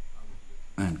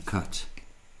cut.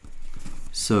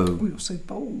 So you're so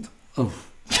bold. Oh,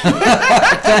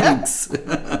 thanks.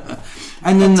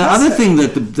 And then the other thing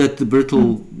that the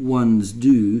brittle ones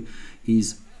do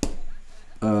is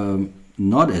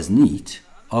not as neat,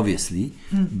 obviously,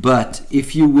 but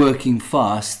if you're working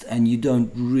fast and you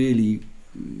don't really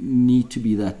need to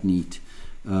be that neat,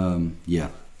 yeah.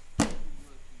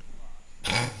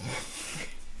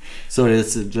 Sorry,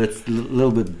 that's a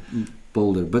little bit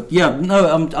bolder, but yeah, no,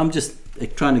 I'm just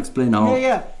trying to explain how.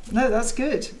 Yeah. No, that's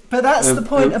good. But that's the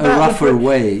point about a rougher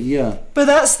way, yeah. But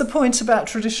that's the point about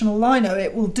traditional lino.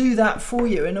 It will do that for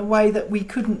you in a way that we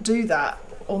couldn't do that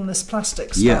on this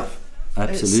plastic stuff. Yeah,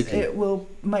 absolutely. It will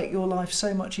make your life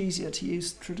so much easier to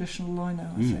use traditional lino,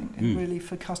 I think. And really,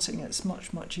 for cutting, it's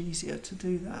much, much easier to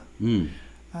do that.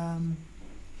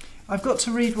 I've got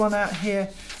to read one out here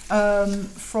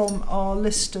from our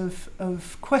list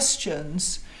of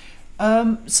questions.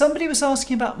 Somebody was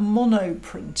asking about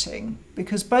monoprinting,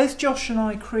 because both Josh and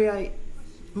I create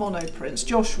monoprints.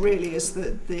 Josh really is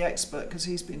the expert because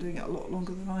he's been doing it a lot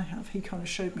longer than I have. He kind of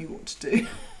showed me what to do.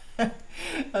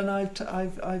 And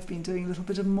I've been doing a little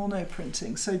bit of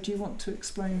monoprinting. So do you want to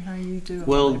explain how you do it?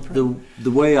 Well,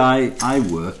 the way I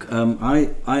work, I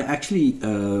actually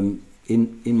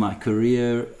in my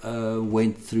career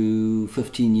went through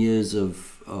 15 years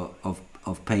of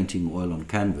painting oil on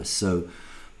canvas. So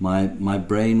my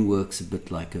brain works a bit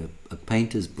like a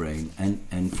painter's brain,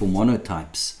 and for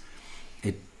monotypes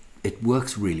it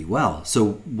works really well.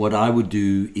 So what I would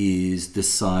do is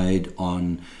decide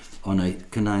on a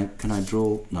can I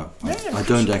draw? No, yeah, I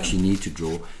don't actually need to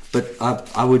draw, but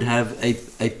I would have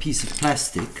a piece of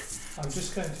plastic. I'm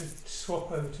just going to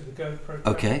swap over to the GoPro.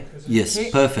 Okay. Yes.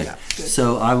 Perfect. Yeah,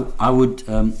 so I would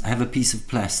have a piece of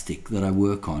plastic that I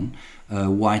work on,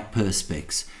 white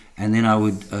perspex, and then I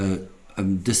would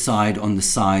decide on the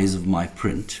size of my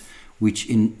print, which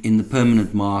in the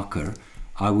permanent marker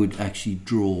I would actually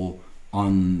draw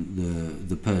on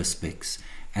the perspex,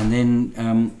 and then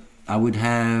I would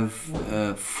have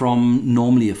from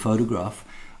normally a photograph,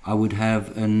 I would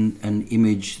have an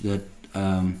image that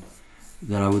I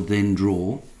would then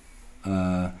draw,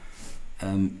 and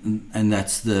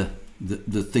that's the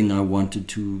thing I wanted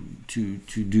to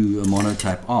do a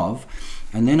monotype of,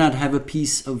 and then I'd have a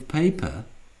piece of paper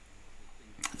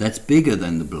that's bigger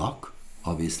than the block,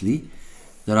 obviously,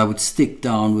 that I would stick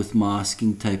down with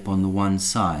masking tape on the one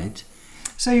side.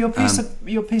 So your piece of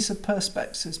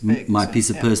perspex is big. My piece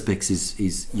of perspex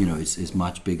is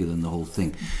much bigger than the whole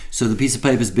thing. So the piece of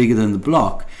paper is bigger than the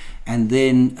block, and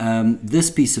then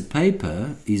this piece of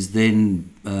paper is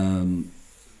then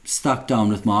stuck down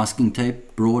with masking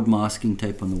tape, broad masking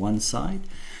tape on the one side.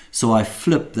 So I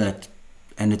flip that,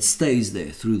 and it stays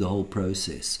there through the whole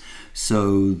process.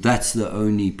 So that's the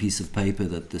only piece of paper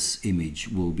that this image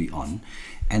will be on.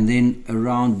 And then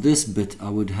around this bit I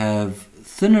would have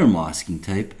thinner masking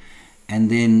tape, and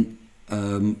then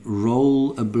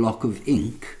roll a block of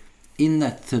ink in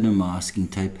that thinner masking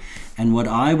tape. And what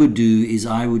I would do is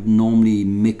I would normally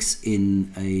mix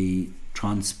in a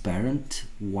transparent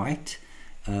white,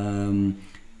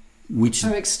 which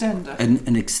extender.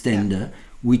 An extender. Yeah.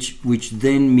 Which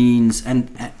then means,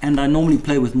 and I normally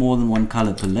play with more than one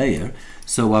color per layer,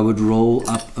 so I would roll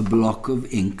up a block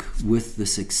of ink with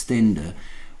this extender,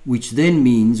 which then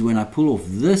means when I pull off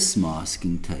this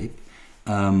masking tape,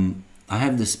 I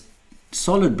have this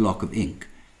solid block of ink,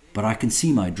 but I can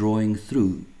see my drawing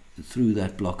through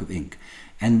that block of ink,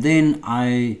 and then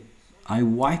I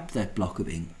wipe that block of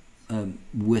ink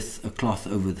with a cloth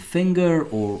over the finger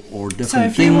or different things. So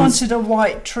if you wanted a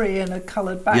white tree and a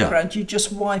coloured background, you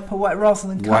just wipe away rather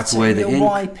than cutting. Away the ink.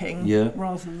 Wiping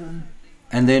rather than.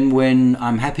 And then when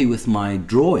I'm happy with my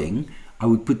drawing, I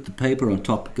would put the paper on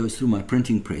top. It goes through my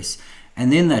printing press,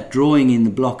 and then that drawing in the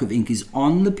block of ink is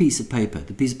on the piece of paper.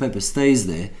 The piece of paper stays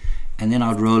there, and then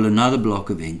I'd roll another block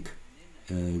of ink,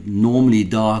 normally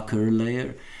darker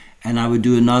layer, and I would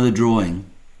do another drawing.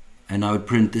 And I would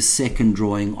print the second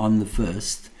drawing on the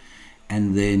first,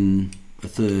 and then a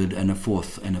third and a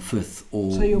fourth and a fifth,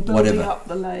 or so you're building whatever. up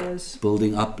the layers.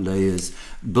 Building up layers,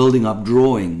 building up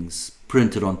drawings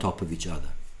printed on top of each other.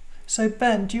 So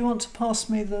Ben, do you want to pass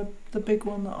me the big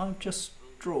one that I've just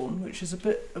drawn, which is a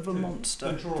bit of a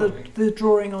monster? The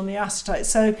drawing on the acetate.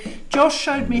 So Josh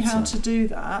showed me how to do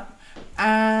that,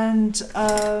 and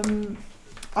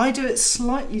I do it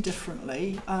slightly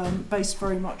differently, based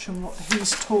very much on what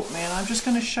he's taught me, and I'm just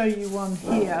going to show you one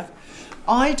here.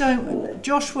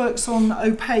 Josh works on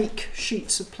opaque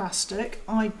sheets of plastic.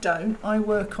 I don't. I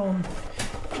work on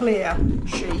clear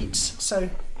sheets. So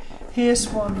here's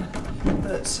one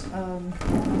that I'm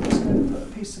just going to put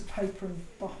a piece of paper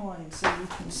behind so you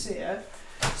can see it.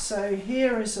 So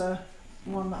here is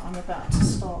one that I'm about to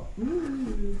start.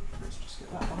 Let's just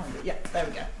get that behind it. Yeah, there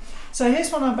we go. So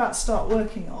here's one I'm about to start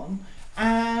working on,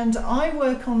 and I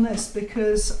work on this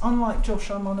because, unlike Josh,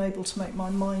 I'm unable to make my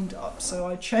mind up, so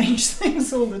I change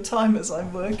things all the time as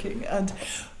I'm working, and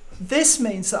this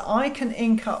means that I can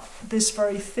ink up this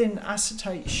very thin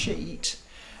acetate sheet,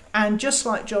 and just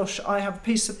like Josh, I have a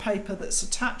piece of paper that's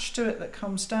attached to it that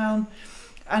comes down,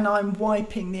 and I'm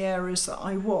wiping the areas that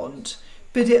I want.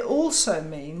 But it also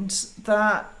means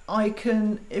that I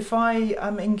can, if I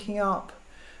am inking up,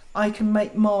 I can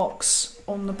make marks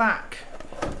on the back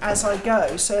as I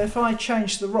go. So if I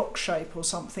change the rock shape or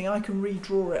something, I can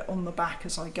redraw it on the back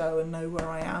as I go and know where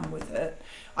I am with it.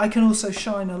 I can also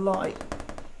shine a light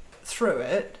through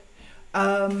it.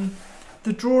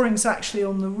 The drawing's actually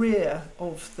on the rear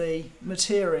of the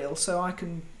material, so I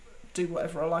can do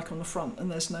whatever I like on the front, and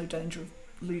there's no danger of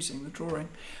losing the drawing.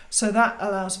 So that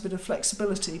allows a bit of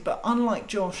flexibility, but unlike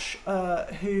Josh,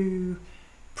 who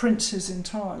prints his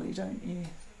entirely, don't you?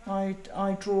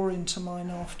 I draw into mine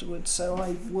afterwards, so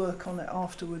I work on it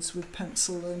afterwards with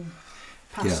pencil and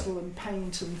pastel and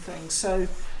paint and things. So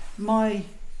my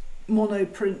mono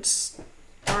prints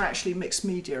are actually mixed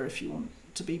media, if you want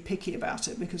to be picky about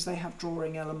it, because they have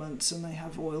drawing elements and they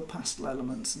have oil pastel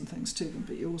elements and things to them,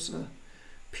 but yours are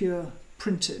pure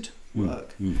printed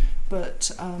work.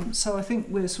 But so I think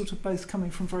we're sort of both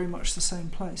coming from very much the same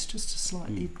place, just a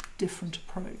slightly different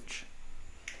approach.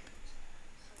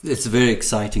 It's a very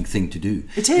exciting thing to do.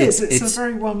 It is. It's a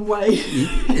very one way.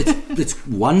 It's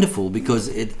wonderful because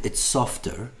it's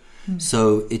softer,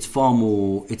 so it's far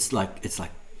more. It's like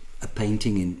a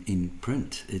painting in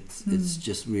print. It's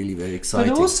just really very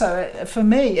exciting. But also, for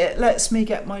me, it lets me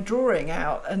get my drawing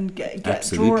out and get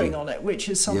drawing on it, which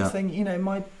is something, you know,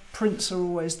 my prints are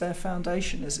always, their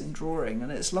foundation is in drawing,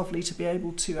 and it's lovely to be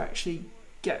able to actually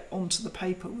get onto the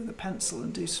paper with a pencil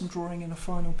and do some drawing in a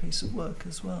final piece of work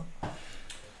as well.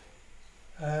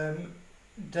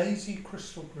 Daisy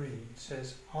Crystal Green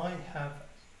says, I have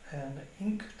an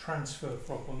ink transfer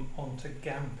problem onto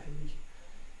Gampi.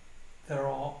 There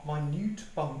are minute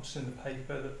bumps in the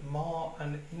paper that mar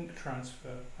an ink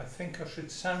transfer. I think I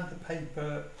should sand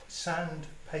paper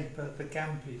the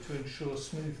Gampi to ensure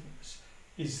smoothness.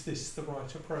 Is this the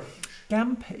right approach?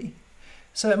 Gampi?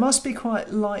 So it must be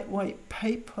quite lightweight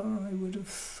paper, I would have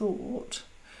thought.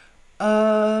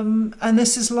 And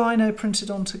this is lino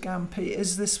printed onto Gampi.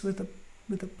 Is this with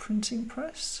a printing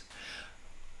press?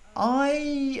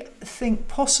 I think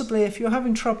possibly, if you're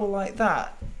having trouble like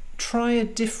that, try a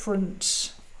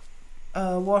different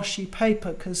washi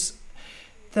paper, because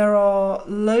there are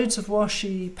loads of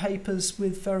washi papers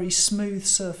with very smooth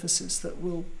surfaces that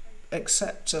will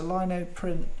accept a lino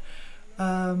print.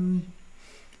 I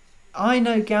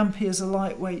know Gampi is a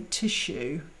lightweight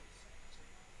tissue,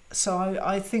 so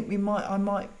I think I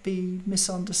might be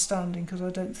misunderstanding, because I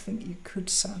don't think you could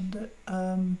sand it.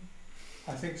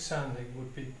 I think sanding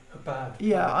would be a bad.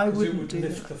 Yeah, I wouldn't it would do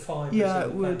lift that. The fibres. Yeah, in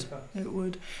it would. paper. It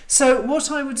would. So what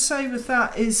I would say with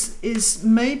that is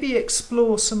maybe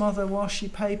explore some other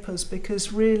washi papers,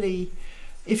 because really,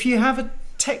 if you have a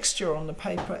texture on the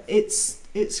paper, it's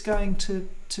going to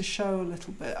show a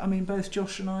little bit. I mean, both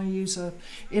Josh and I use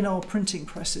in our printing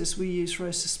presses, we use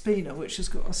Rosa Spina, which has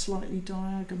got a slightly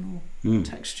diagonal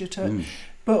texture to it.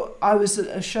 but I was at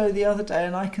a show the other day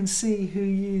and I can see who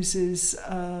uses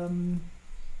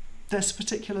this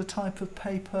particular type of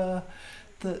paper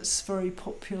that's very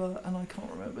popular, and I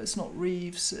can't remember. It's not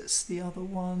Reeves, it's the other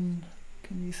one.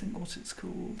 Can you think what it's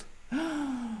called?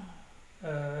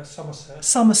 Somerset.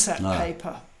 Somerset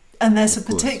paper. And there's a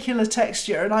particular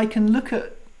texture, and I can look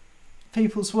at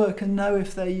people's work and know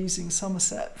if they're using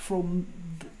Somerset from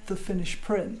the finished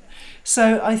print.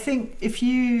 So I think if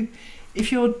you're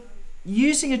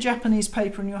using a Japanese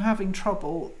paper and you're having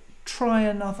trouble, try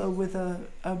another with a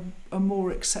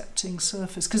more accepting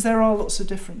surface, because there are lots of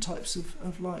different types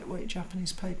of lightweight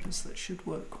Japanese papers that should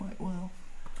work quite well.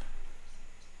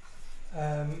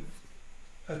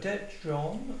 Odette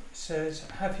John says,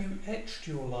 have you etched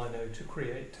your lino to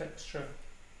create texture?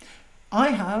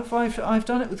 I have. I've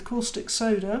done it with caustic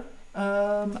soda,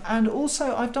 and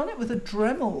also I've done it with a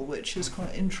Dremel, which is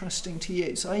quite interesting to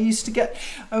use. I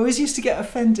always used to get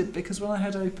offended because when I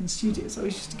had open studios, I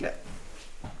always used to get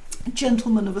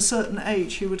gentlemen of a certain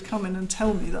age who would come in and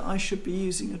tell me that I should be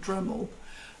using a Dremel,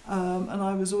 and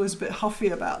I was always a bit huffy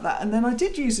about that. And then I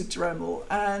did use a Dremel,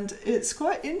 and it's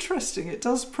quite interesting. It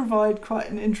does provide quite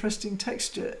an interesting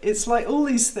texture. It's like all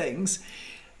these things,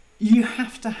 you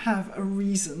have to have a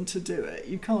reason to do it.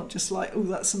 You can't just like, oh,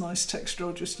 that's a nice texture,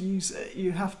 I'll just use it.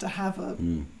 You have to have a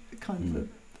kind of a...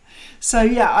 So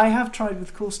yeah, I have tried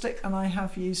with caustic and I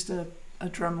have used a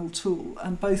Dremel tool,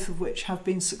 and both of which have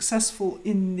been successful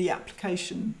in the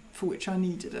application for which I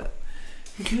needed it.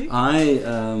 Have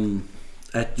you?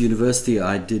 At university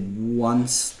I did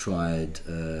once tried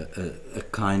a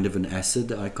kind of an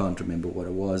acid. I can't remember what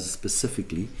it was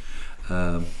specifically.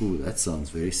 Ooh, that sounds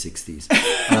very 60s.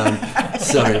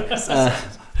 Sorry.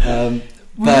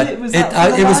 But it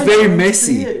was very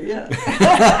messy.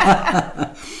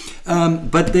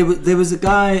 But there was a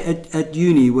guy at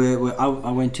uni where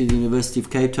I went to the University of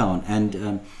Cape Town,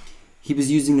 and he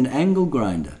was using an angle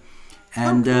grinder,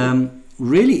 and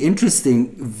really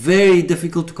interesting, very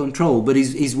difficult to control, but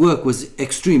his work was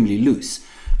extremely loose.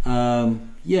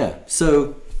 Yeah,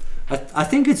 so I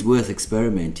think it's worth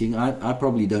experimenting. I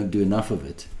probably don't do enough of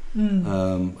it.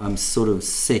 I'm sort of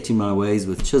set in my ways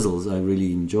with chisels. I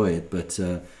really enjoy it, but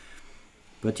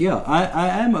yeah, I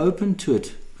am open to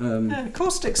it. Yeah,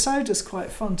 caustic soda is quite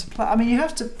fun to play. I mean, you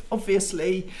have to,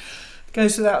 obviously,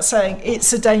 goes without saying,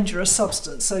 it's a dangerous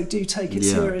substance, so do take it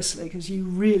seriously, because you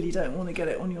really don't want to get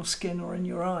it on your skin or in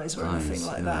your eyes or anything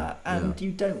like that, and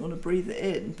you don't want to breathe it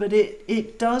in. But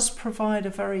it does provide a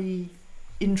very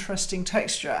interesting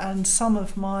texture, and some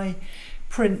of my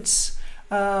prints,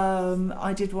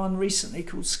 I did one recently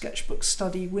called Sketchbook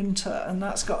Study Winter, and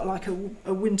that's got like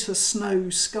a winter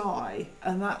snow sky,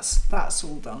 and that's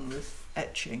all done with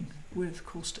etching with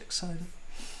caustic soda.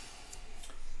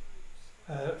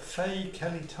 Faye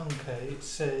Kelly Tunke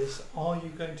says, are you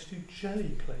going to do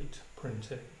jelly plate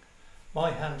printing?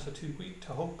 My hands are too weak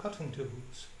to hold cutting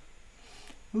tools.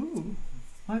 Ooh,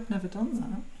 I've never done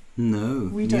that. No,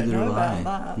 we don't know about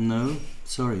that. No,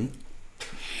 sorry.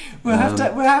 We'll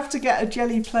have to get a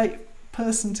jelly plate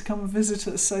person to come and visit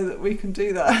us so that we can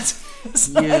do that.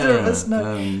 Neither of us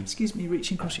know. Excuse me,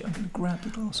 reaching across you. I'm going to grab the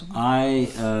glass of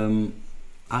water.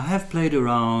 I have played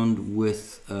around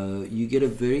with. You get a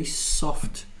very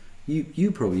soft.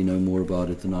 You probably know more about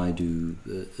it than I do.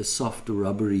 A soft,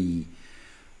 rubbery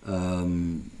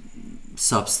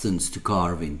substance to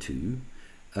carve into.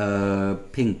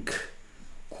 Pink,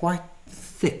 quite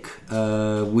thick,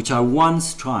 which I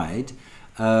once tried.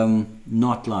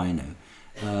 Not lino.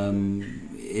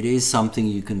 It is something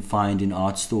you can find in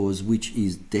art stores, which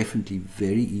is definitely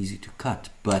very easy to cut,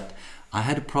 but I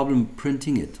had a problem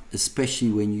printing it,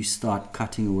 especially when you start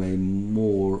cutting away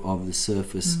more of the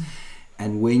surface,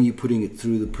 and when you're putting it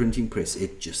through the printing press,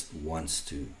 it just wants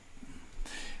to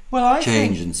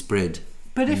change and spread.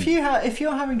 But if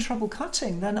you're having trouble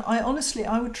cutting, then I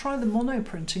would try the mono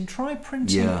printing. Try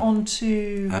printing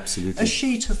onto a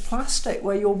sheet of plastic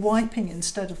where you're wiping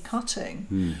instead of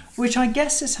cutting, which I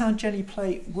guess is how jelly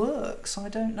plate works. I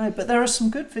don't know, but there are some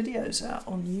good videos out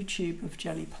on YouTube of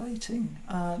jelly plating.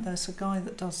 There's a guy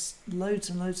that does loads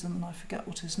and loads of them, and I forget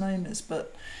what his name is,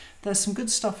 but there's some good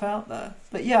stuff out there.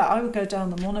 But yeah, I would go down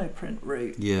the monoprint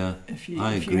route. Yeah, if you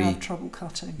have trouble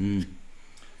cutting.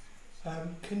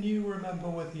 Can you remember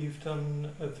whether you've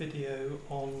done a video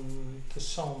on the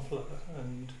sampler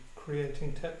and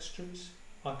creating textures?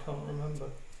 I can't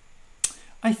remember.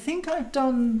 I think I've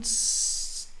done.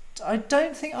 I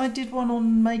don't think I did one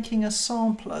on making a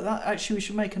sampler. That actually, we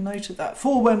should make a note of that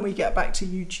for when we get back to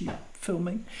YouTube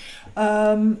filming.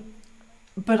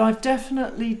 But I've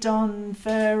definitely done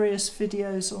various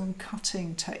videos on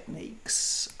cutting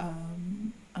techniques.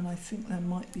 and I think there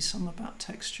might be some about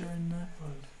texture in there.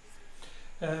 Right.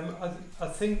 I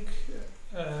think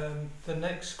the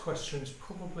next question is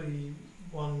probably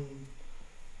one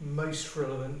most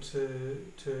relevant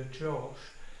to Josh.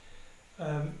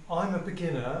 I'm a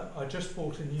beginner. I just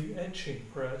bought a new etching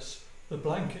press. The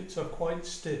blankets are quite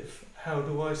stiff. How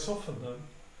do I soften them?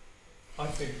 I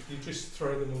think you just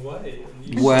throw them away. And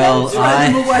you don't throw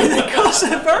them away because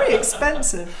they're very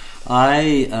expensive.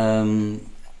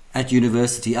 At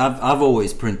university, I've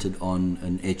always printed on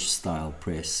an etch style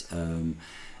press, and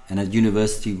at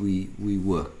university we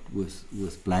worked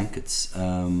with blankets,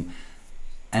 and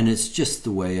it's just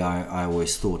the way I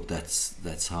always thought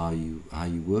that's how you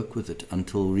work with it.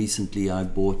 Until recently, I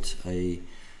bought a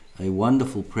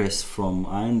wonderful press from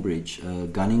Ironbridge, a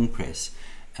gunning press,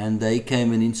 and they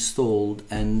came and installed,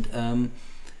 and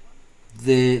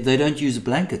they don't use a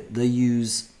blanket, they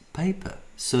use paper.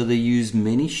 So they use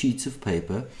many sheets of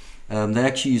paper. They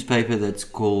actually use paper that's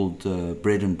called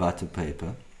bread and butter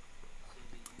paper,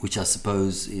 which I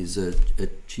suppose is a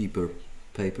cheaper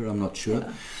paper, I'm not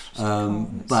sure. Yeah,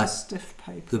 but it's a stiff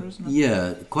paper, isn't it?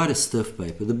 Yeah, quite a stiff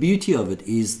paper. The beauty of it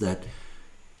is that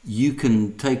you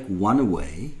can take one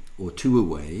away or two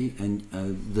away, and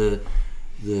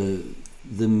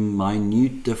the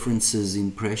minute differences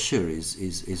in pressure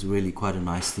is really quite a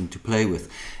nice thing to play with.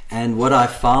 And what I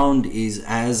found is,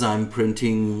 as I'm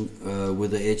printing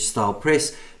with the etch style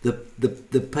press,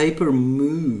 the paper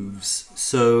moves,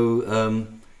 so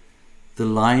the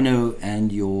lino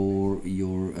and your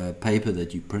paper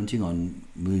that you're printing on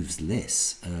moves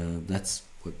less. That's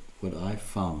what I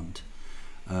found.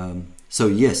 So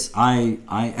yes, I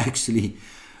actually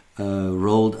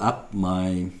rolled up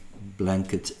my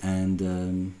blanket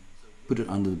and put it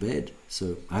under the bed.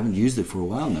 So I haven't used it for a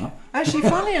while now. Actually,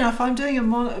 funnily enough, I'm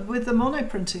doing with the mono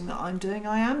printing that I'm doing.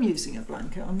 I am using a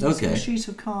blanket. I'm using a sheet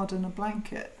of card and a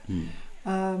blanket.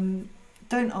 Don't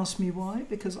ask me why,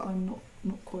 because I'm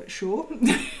not quite sure.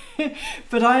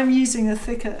 But I am using a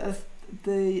thicker,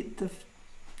 the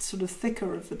sort of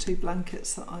thicker of the two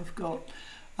blankets that I've got.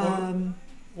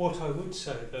 What I would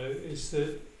say though is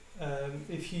that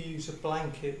if you use a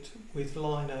blanket with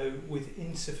lino with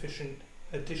insufficient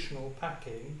additional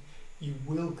packing, you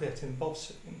will get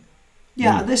embossing.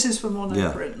 Yeah, this is for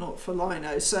monoprint, not for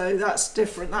lino, so that's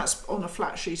different. That's on a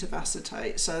flat sheet of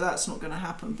acetate, so that's not going to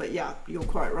happen. But yeah, you're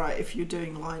quite right. If you're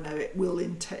doing lino, it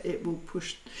will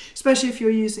push, especially if you're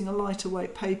using a lighter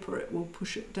weight paper, it will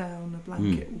push it down. A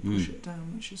blanket will push it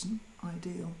down, which isn't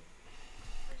ideal.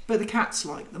 But the cats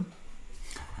like them.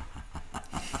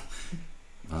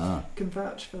 Can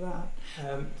vouch for that.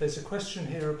 There's a question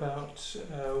here about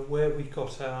where we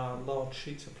got our large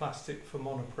sheets of plastic for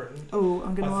monoprint. Oh,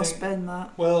 I'm going to ask Ben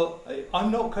that. Well, I'm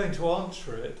not going to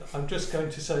answer it. I'm just going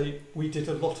to say we did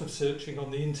a lot of searching on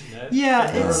the internet. Yeah,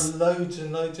 and there are loads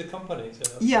and loads of companies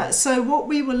out there. Yeah, so what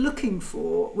we were looking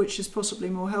for, which is possibly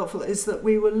more helpful, is that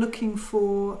we were looking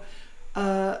for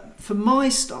my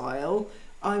style,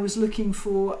 I was looking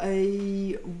for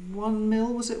a 1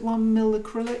 mil, was it 1 mil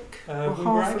acrylic? We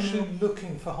were actually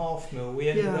looking for half mil. We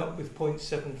ended up with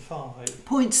 0.75.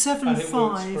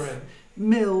 0.75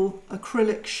 mil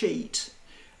acrylic sheet.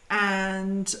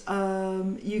 And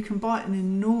you can buy it in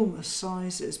enormous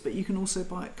sizes, but you can also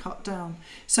buy it cut down.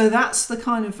 So that's the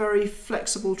kind of very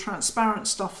flexible, transparent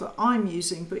stuff that I'm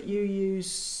using, but you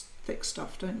use thick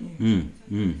stuff, don't you?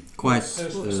 Quite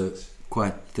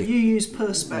thick. You use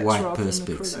perspex white rather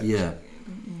perspex, than acrylic. yeah.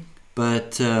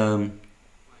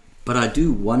 But I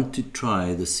do want to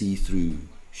try the see-through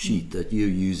sheet that you're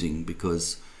using,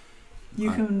 because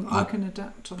you can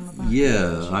adapt on the back.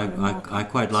 Yeah, I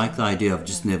quite like the idea. I've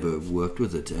just never worked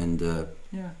with it, and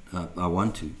I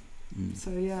want to.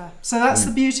 So that's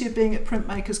the beauty of being at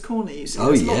Printmaker's Corner. You see,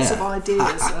 there's lots of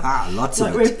ideas. Lots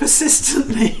of it. We're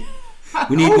persistently.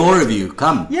 We need more of you.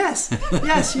 Come. Yes,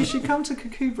 you should come to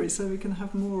Kakubri so we can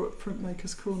have more at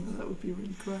Printmaker's Corner. That would be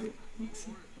really great. That'd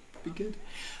be good.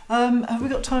 Have we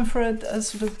got time for a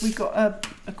sort of? We've got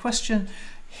a question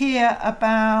here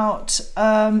about.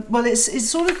 Well, it's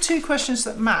sort of two questions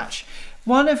that match.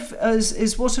 One of us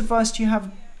is, what advice do you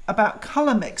have about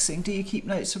colour mixing? Do you keep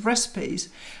notes of recipes?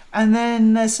 And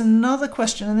then there's another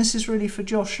question, and this is really for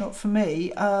Josh, not for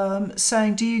me,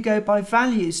 saying, do you go by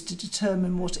values to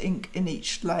determine what ink in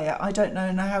each layer? I don't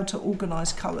know how to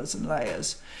organise colours and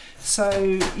layers.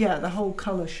 So, yeah, the whole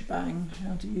colour shebang,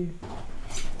 how do you...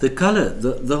 The colour,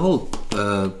 the whole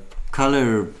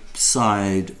colour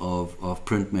side of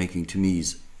printmaking to me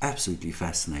is absolutely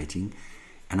fascinating,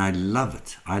 and I love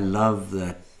it. I love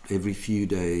that every few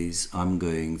days I'm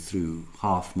going through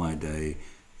half my day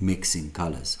mixing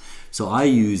colors. So I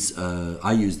use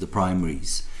the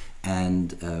primaries,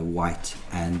 and white,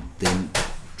 and then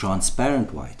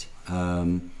transparent white,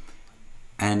 and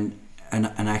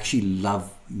actually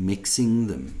love mixing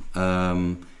them.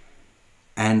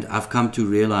 And I've come to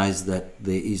realize that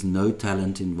there is no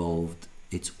talent involved.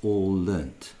 It's all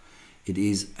learnt. It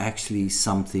is actually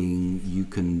something you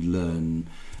can learn,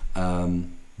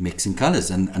 mixing colors,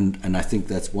 and I think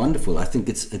that's wonderful. I think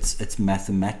it's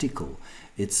mathematical.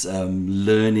 It's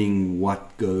learning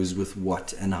what goes with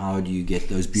what, and how do you get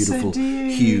those beautiful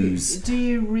hues. Do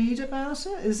you read about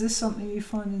it? Is this something you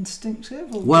find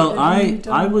instinctive? Or well,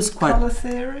 I was quite color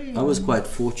theory. I was quite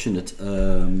fortunate.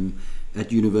 At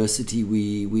university,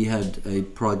 we had a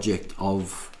project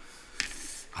of,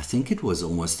 I think it was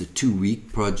almost a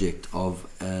 2-week project of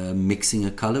mixing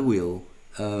a color wheel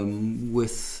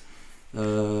with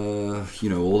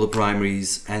all the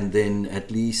primaries, and then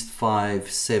at least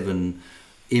 5-7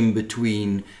 in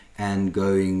between, and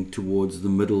going towards the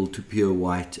middle to pure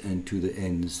white and to the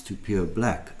ends to pure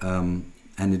black, and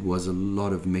it was a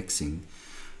lot of mixing,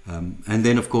 and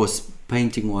then of course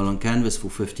painting while on canvas for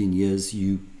 15 years,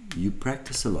 you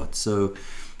practice a lot. So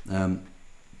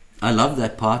I love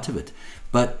that part of it,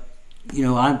 but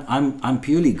I'm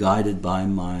purely guided by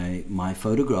my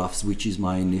photographs, which is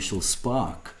my initial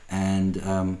spark, and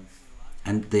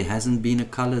there hasn't been a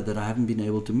color that I haven't been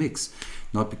able to mix,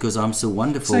 not because I'm so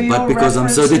wonderful, but because I'm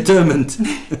so determined.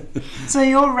 So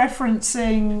you're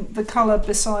referencing the color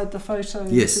beside the photo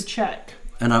to check.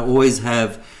 And I always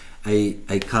have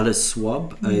a color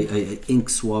swab, a ink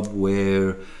swab,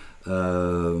 where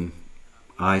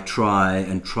I try,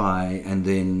 and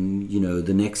then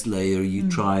the next layer you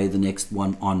try the next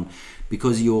one on,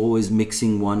 because you're always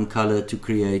mixing one color to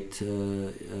create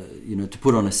to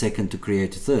put on a second to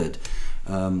create a third.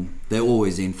 They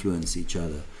always influence each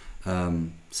other.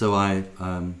 So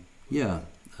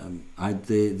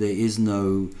there is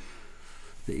no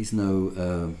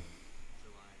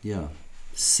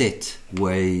set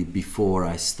way before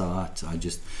I start.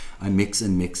 I mix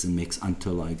and mix and mix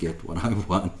until I get what I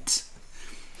want.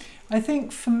 I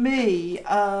think for me,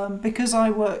 because I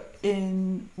work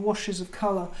in washes of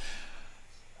colour,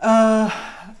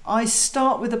 I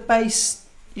start with a base,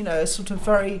 sort of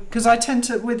because I tend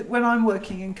to, when I'm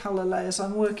working in colour layers,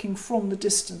 I'm working from the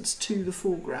distance to the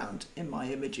foreground in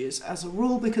my images as a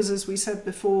rule, because as we said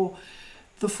before,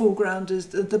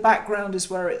 the background is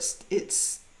where it's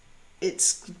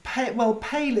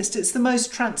palest, it's the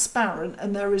most transparent,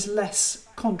 and there is less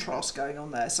contrast going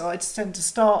on there. So I tend to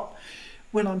start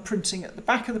when I'm printing at the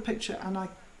back of the picture, and I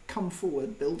come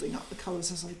forward building up the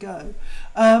colours as I go.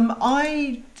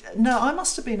 I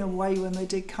must have been away when they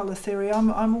did colour theory.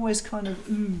 I'm always kind of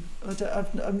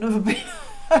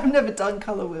I've never done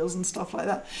colour wheels and stuff like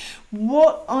that.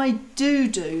 What I do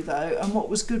though, and what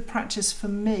was good practice for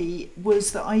me,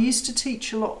 was that I used to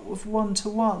teach a lot of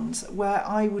one-to-ones, where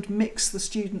I would mix the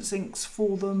students' inks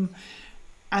for them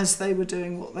as they were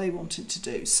doing what they wanted to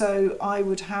do. So I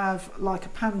would have like a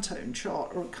Pantone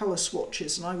chart or colour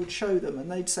swatches, and I would show them,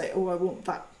 and they'd say, oh, I want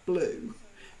that blue,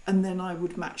 and then I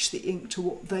would match the ink to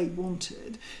what they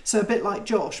wanted. So a bit like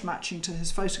Josh matching to his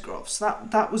photographs.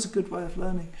 That was a good way of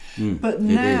learning. But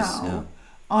now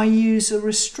I tend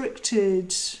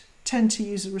to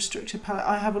use a restricted palette.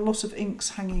 I have a lot of inks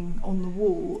hanging on the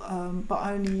wall, but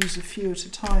I only use a few at a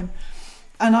time,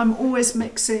 and I'm always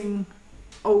mixing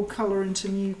old colour into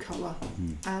new colour,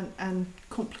 and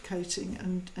complicating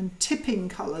and tipping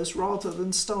colours rather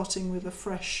than starting with a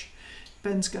fresh.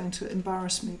 Ben's going to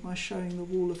embarrass me by showing the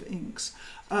wall of inks.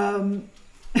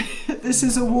 This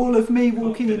is a wall of me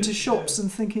walking into shops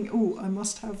and thinking, oh, I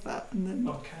must have that, and then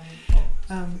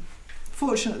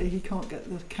fortunately he can't get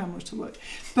the camera to work.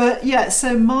 But yeah,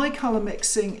 so my colour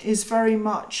mixing is very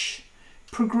much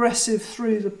progressive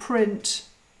through the print.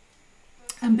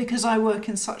 And because I work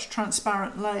in such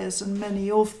transparent layers, and many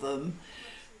of them,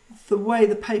 the way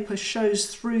the paper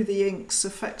shows through the inks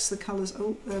affects the colours.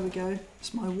 Oh, there we go.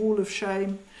 It's my wall of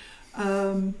shame.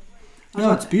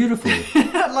 It's beautiful.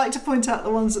 I'd like to point out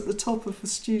the ones at the top are for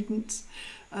students,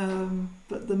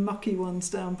 but the mucky ones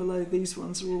down below, these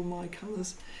ones are all my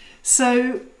colours.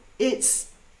 So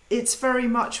it's very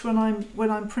much when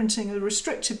I'm printing a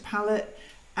restricted palette,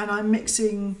 and I'm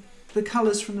mixing the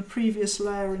colours from the previous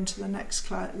layer into the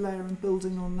next layer and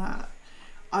building on that.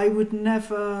 I would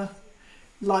never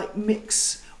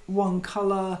mix one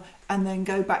colour and then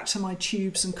go back to my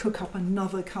tubes and cook up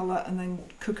another colour and then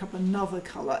cook up another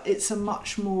colour. It's a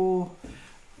much more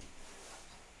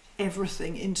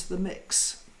everything into the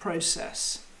mix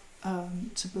process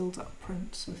to build up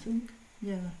prints, I think.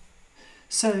 Yeah.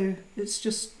 So it's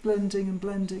just blending and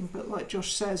blending, but like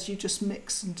Josh says, you just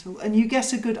mix and you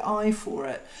get a good eye for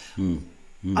it.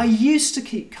 I used to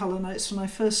keep colour notes when I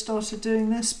first started doing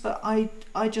this, but I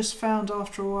just found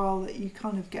after a while that you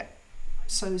kind of get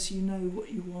so as you know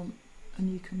what you want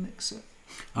and you can mix it.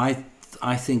 I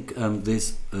think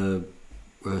there's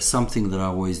something that I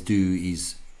always do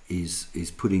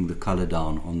is putting the colour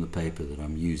down on the paper that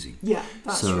I'm using. Yeah,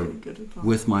 that's so really good advice.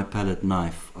 With my palette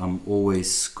knife, I'm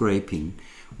always scraping,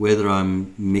 whether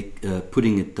I'm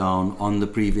putting it down on the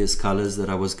previous colours that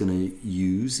I was going to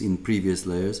use in previous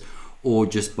layers, or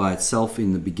just by itself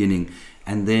in the beginning.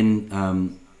 And then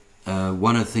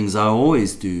one of the things I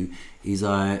always do is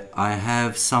I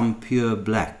have some pure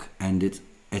black, and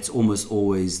it's almost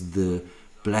always the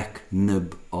black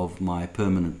nib of my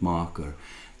permanent marker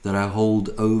that I hold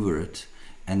over it,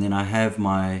 and then I have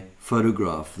my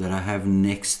photograph that I have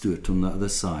next to it on the other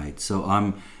side. So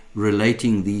I'm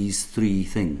relating these three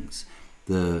things: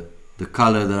 the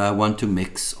color that I want to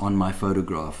mix on my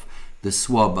photograph, the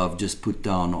swab I've just put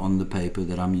down on the paper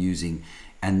that I'm using,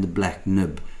 and the black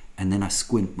nib, and then I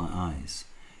squint my eyes.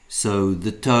 So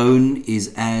the tone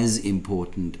is as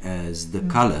important as the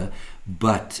color,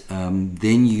 but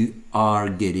then you are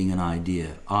getting an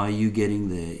idea. Are you getting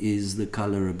there? Is the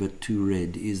color a bit too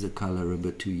red? Is the color a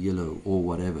bit too yellow, or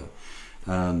whatever?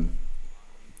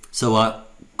 So I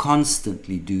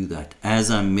constantly do that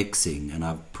as I'm mixing, and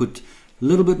I've put a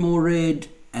little bit more red,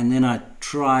 and then I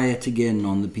try it again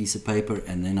on the piece of paper,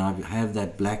 and then I have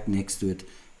that black next to it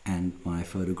and my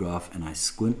photograph, and I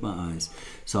squint my eyes.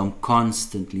 So I'm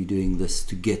constantly doing this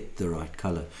to get the right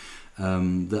color.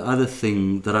 The other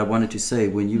thing that I wanted to say,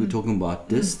 when you were talking about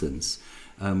distance,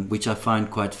 which I find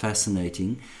quite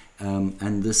fascinating,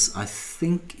 and this I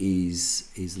think is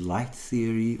light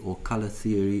theory or color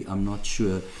theory, I'm not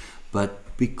sure, but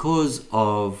because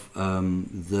of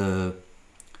the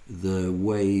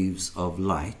waves of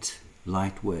light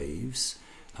waves,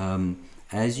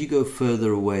 as you go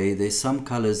further away, there's some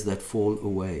colors that fall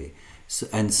away,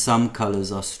 and some colors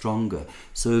are stronger.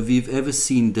 So if you've ever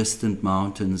seen distant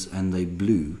mountains and they're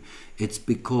blue, it's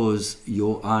because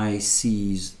your eye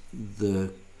sees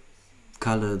the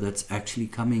color that's actually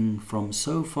coming from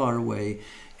so far away,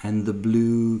 and the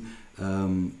blue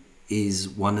is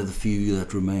one of the few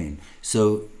that remain.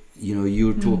 So you know,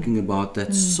 you're talking about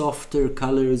that softer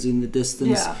colors in the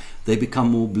distance, they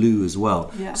become more blue as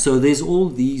well. So there's all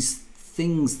these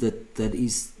things that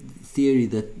is theory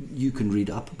that you can read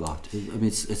up about. I mean,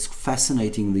 it's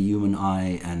fascinating, the human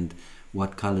eye and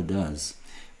what color does.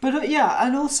 But yeah,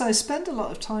 and also spend a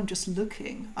lot of time just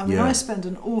looking. I mean, I spend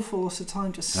an awful lot of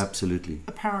time just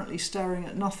apparently staring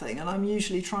at nothing, and I'm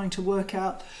usually trying to work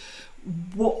out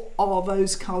what are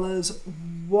those colors,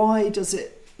 why does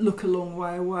it look a long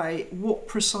way away, what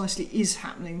precisely is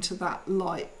happening to that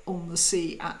light on the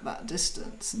sea at that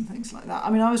distance, and things like that.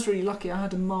 I mean, I was really lucky. I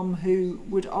had a mum who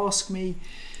would ask me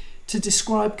to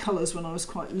describe colours when I was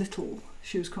quite little.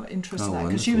 She was quite interested in that,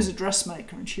 because she was a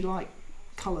dressmaker and she liked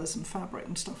colours and fabric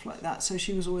and stuff like that, so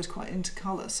she was always quite into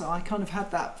colour. So I kind of had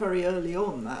that very early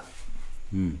on, that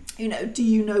you know, do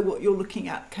you know what you're looking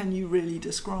at, can you really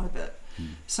describe it?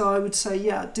 So I would say,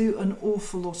 yeah, do an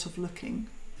awful lot of looking.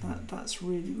 That's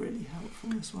really, really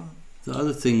helpful as well. The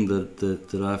other thing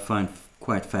that I find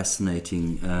quite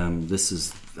fascinating, this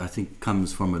is, I think,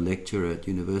 comes from a lecture at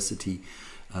university,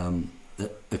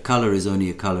 that a color is only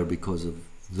a color because of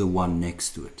the one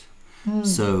next to it.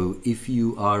 So if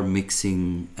you are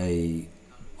mixing a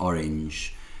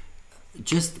orange,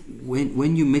 just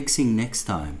when you're mixing next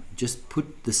time, just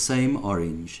put the same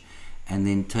orange and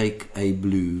then take a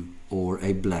blue or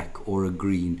a black or a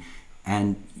green,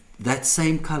 and that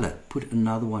same color, put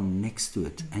another one next to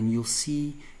it, and you'll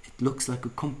see it looks like a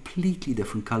completely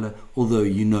different color, although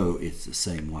you know it's the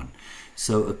same one.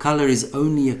 So a color is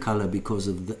only a color because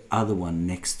of the other one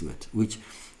next to it, which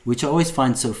I always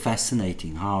find so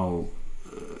fascinating, how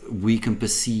we can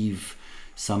perceive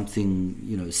something,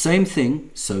 you know, same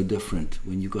thing, so different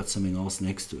when you've got something else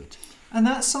next to it. And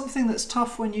that's something that's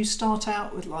tough when you start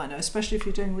out with lino, especially if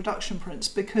you're doing reduction prints,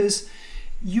 because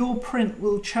your print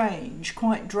will change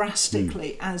quite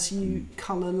drastically as you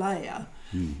colour layer.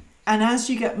 And as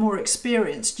you get more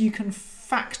experienced, you can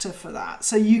factor for that.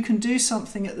 So you can do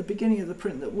something at the beginning of the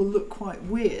print that will look quite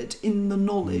weird, in the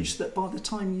knowledge that by the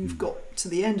time you've got to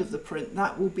the end of the print,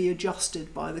 that will be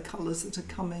adjusted by the colours that are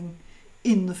coming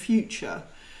in the future.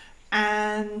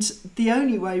 And the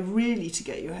only way really to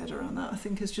get your head around that, I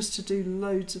think, is just to do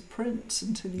loads of prints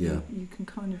until you can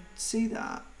kind of see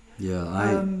that.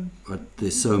 Yeah,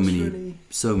 there's so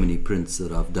many prints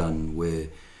that I've done where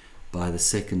by the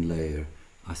second layer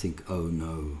I think, oh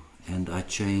no, and I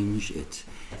change it,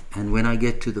 and when I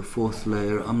get to the fourth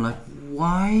layer I'm like,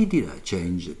 why did I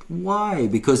change it? Why?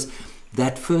 Because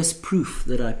that first proof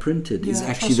that I printed is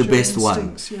actually trust the your best one,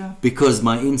 instincts, because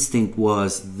my instinct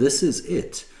was this is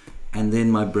it, and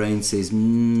then my brain says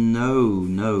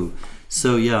no.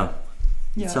 So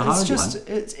it's a hard one.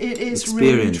 It is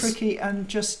really tricky, and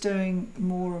just doing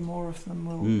more and more of them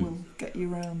will get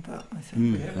you around that, I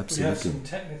think. Absolutely. We have some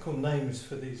technical names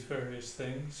for these various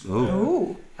things.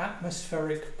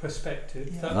 Atmospheric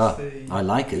perspective. That's I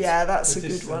like it. Yeah, that's a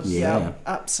good one. Yeah,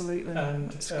 absolutely.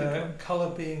 And colour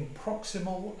being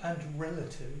proximal and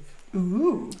relative.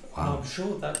 Ooh. Wow. I'm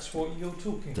sure that's what you're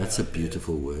talking about. That's a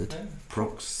beautiful word. Yeah.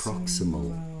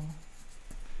 Proximal.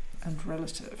 And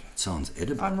relative. Sounds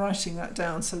edible. I'm writing that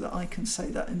down so that I can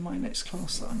say that in my next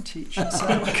class that I'm teaching. So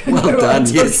I can well done,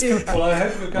 yes. Well, I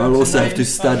hope we're going I'll also have to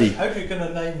study. I hope you're going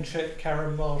to name check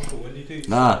Karen Marshall when you do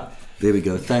that. There we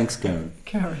go. Thanks, Karen.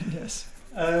 Karen, yes.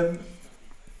 A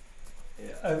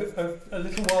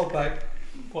little while back,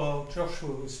 while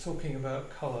Joshua was talking about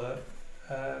colour,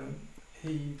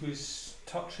 he was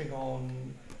touching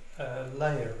on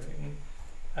layering,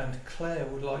 and Claire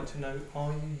would like to know,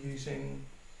 are you using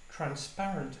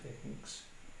transparent inks,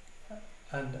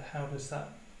 and how does that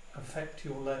affect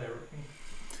your layering?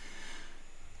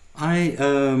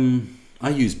 I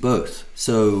use both.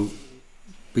 So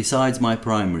besides my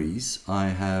primaries, I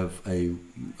have a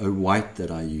white that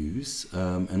I use,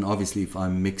 and obviously if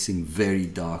I'm mixing very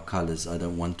dark colors, I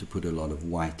don't want to put a lot of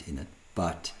white in it,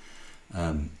 but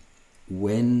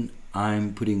when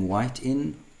I'm putting white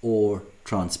in, or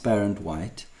transparent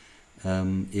white,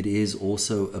 it is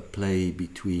also a play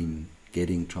between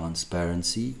getting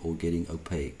transparency or getting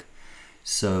opaque.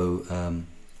 So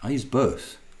I use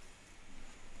both.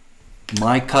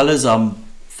 My colors are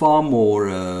far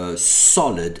more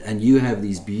solid, and you have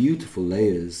these beautiful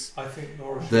layers. I think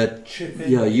Laura that chip in.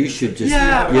 you should just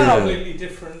completely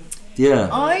different.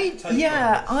 I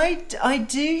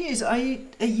do use. I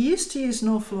used to use an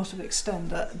awful lot of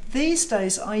extender. These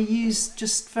days I use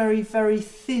just very, very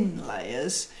thin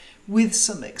layers with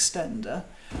some extender,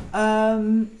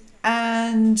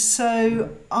 and so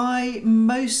I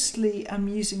mostly am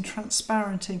using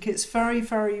transparent ink. It's very,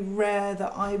 very rare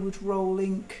that I would roll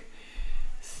ink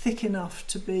thick enough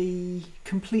to be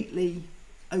completely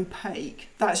opaque.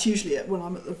 That's usually it when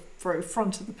I'm at the very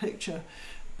front of the picture,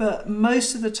 but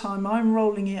most of the time I'm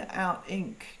rolling it out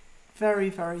ink very,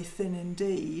 very thin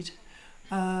indeed.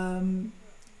 And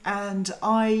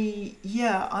I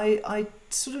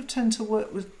sort of tend to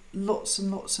work with lots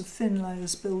and lots of thin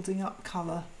layers building up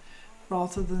colour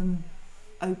rather than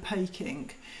opaque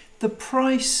ink. The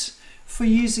price for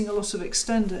using a lot of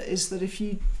extender is that if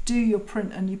you do your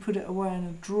print and you put it away in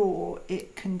a drawer,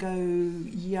 it can go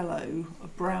yellow, a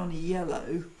browny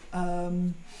yellow,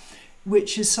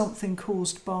 which is something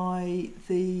caused by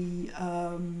the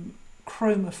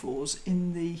chromophores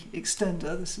in the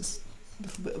extender. This is a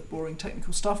little bit of boring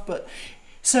technical stuff, but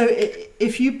so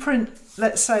if you print,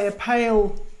 let's say, a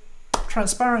pale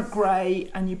transparent grey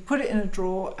and you put it in a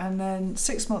drawer, and then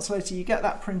 6 months later you get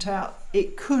that print out,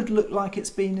 it could look like it's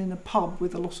been in a pub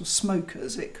with a lot of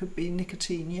smokers. It could be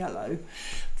nicotine yellow.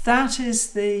 That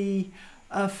is the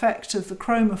effect of the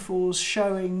chromophores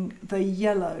showing the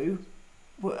yellow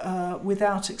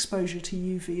without exposure to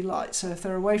UV light. So if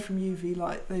they're away from UV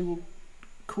light, they will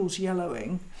cause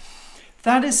yellowing.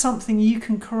 That is something you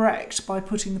can correct by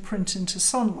putting the print into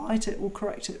sunlight. It will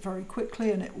correct it very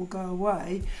quickly and it will go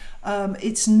away.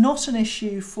 It's not an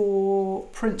issue for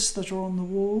prints that are on the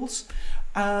walls,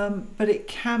 but it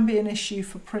can be an issue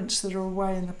for prints that are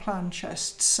away in the plan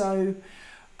chest. So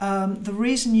the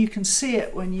reason you can see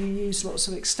it when you use lots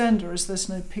of extender is there's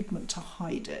no pigment to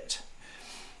hide it.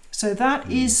 So that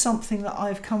is something that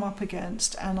I've come up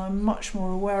against, and I'm much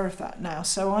more aware of that now.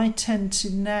 So I tend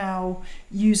to now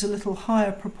use a little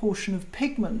higher proportion of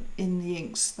pigment in the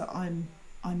inks that I'm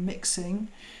mixing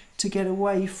to get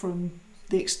away from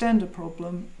the extender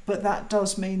problem. But that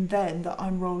does mean then that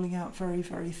I'm rolling out very,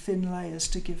 very thin layers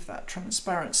to give that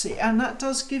transparency, and that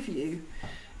does give you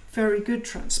very good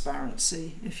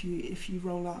transparency if you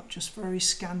roll out just very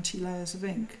scanty layers of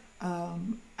ink.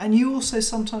 And you also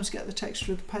sometimes get the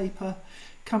texture of the paper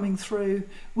coming through,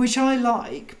 which I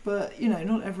like, but you know,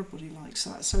 not everybody likes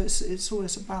that. So it's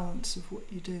always a balance of what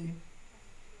you do.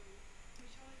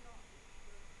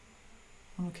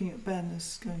 I'm looking at Ben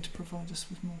is going to provide us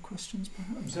with more questions,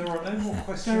 perhaps. There are no more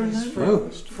questions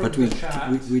but the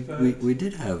chat. We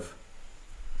did have.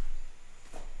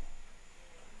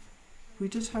 We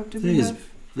did have. Did we have?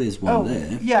 There's one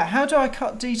there. Yeah, how do I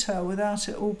cut detail without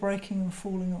it all breaking and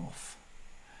falling off?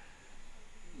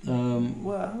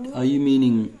 Well, are you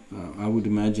meaning, I would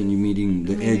imagine you're meaning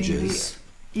the edges.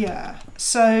 Yeah,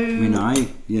 so... I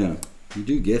mean, you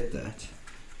do get that.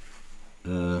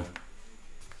 on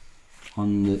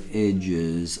the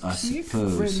edges, I so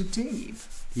suppose. Really deep.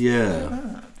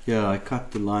 Yeah, yeah. I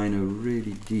cut the lino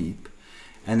really deep,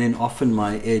 and then often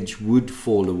my edge would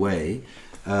fall away,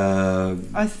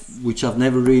 which I've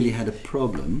never really had a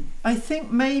problem. I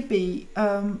think maybe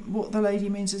what the lady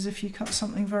means is if you cut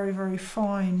something very, very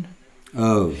fine.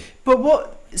 Oh. But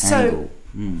what? So. Angle.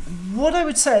 What I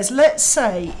would say is, let's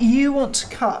say you want to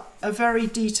cut a very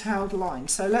detailed line.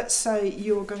 So let's say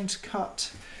you're going to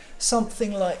cut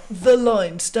something like the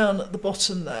lines down at the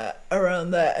bottom there,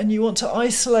 around there, and you want to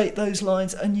isolate those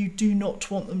lines and you do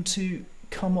not want them to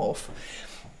come off.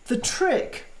 The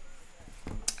trick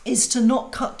is to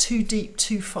not cut too deep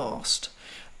too fast.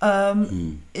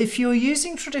 If you're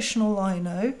using traditional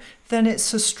lino, then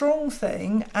it's a strong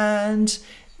thing, and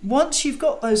once you've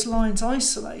got those lines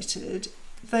isolated,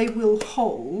 they will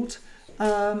hold.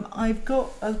 I've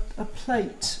got a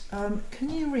plate. Can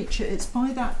you reach it? It's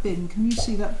by that bin. Can you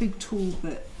see that big tool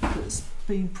bit that's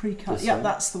been pre-cut? Yeah,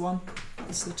 that's the one.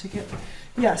 That's the ticket.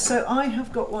 Yeah, so I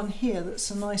have got one here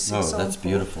that's a nice example that's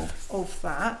beautiful. of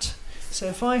that. So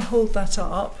if I hold that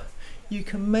up, you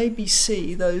can maybe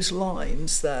see those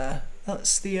lines there.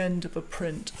 That's the end of a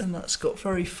print, and that's got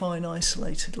very fine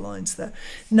isolated lines there.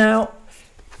 Now,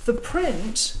 the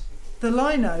print, the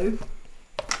lino,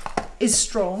 is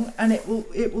strong, and it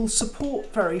will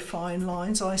support very fine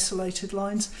lines, isolated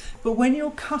lines. But when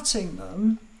you're cutting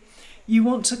them, you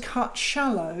want to cut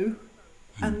shallow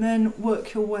and then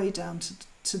work your way down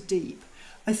to deep.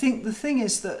 I think the thing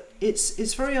is that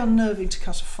it's very unnerving to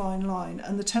cut a fine line,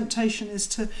 and the temptation is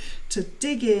to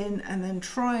dig in and then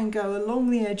try and go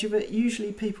along the edge of it.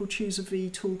 Usually people choose a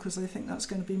V tool because they think that's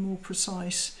going to be more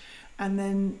precise, and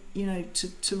then, you know,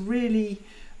 to really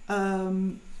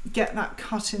get that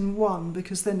cut in one,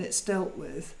 because then it's dealt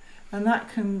with, and that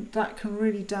can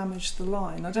really damage the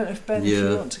line. I don't know if Ben, if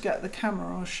you want to get the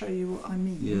camera, I'll show you what I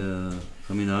mean. Yeah,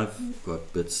 I mean, I've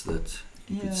got bits that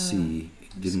you could see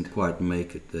didn't quite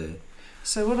make it there.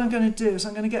 So what I'm going to do is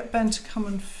I'm going to get Ben to come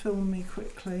and film me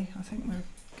quickly. I think we're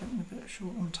getting a bit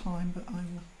short on time, but I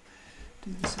will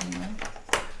do this anyway.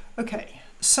 Okay,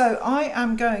 so I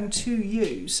am going to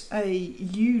use a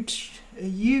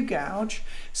U-gouge.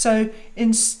 So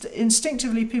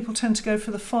instinctively people tend to go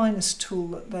for the finest tool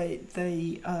that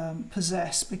they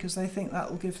possess, because they think that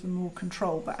will give them more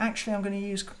control. But actually I'm going to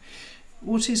use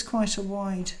what is quite a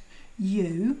wide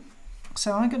U.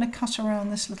 So I'm going to cut around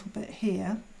this little bit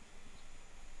here,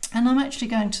 and I'm actually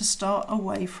going to start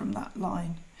away from that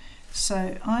line.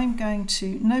 So I'm going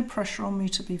to, no pressure on me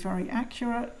to be very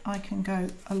accurate, I can go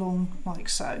along like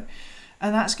so.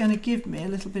 And that's going to give me a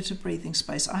little bit of breathing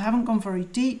space. I haven't gone very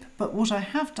deep, but what I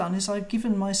have done is I've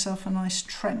given myself a nice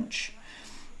trench.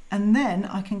 And then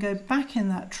I can go back in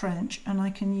that trench, and I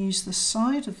can use the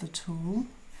side of the tool,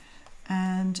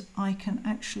 and I can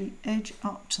actually edge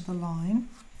up to the line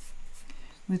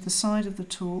with the side of the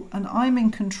tool, and I'm in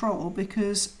control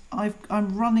because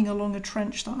I'm running along a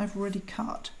trench that I've already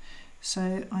cut.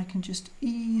 So I can just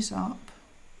ease up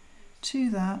to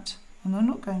that, and I'm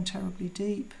not going terribly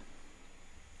deep,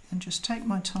 and just take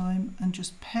my time and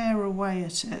just pare away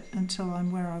at it until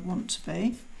I'm where I want to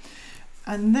be.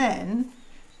 And then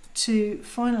to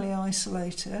finally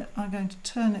isolate it, I'm going to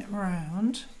turn it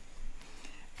round,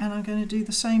 and I'm going to do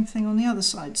the same thing on the other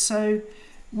side. So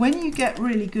when you get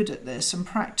really good at this and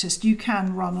practiced, you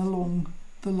can run along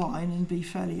the line and be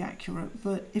fairly accurate.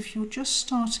 But if you're just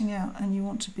starting out and you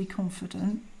want to be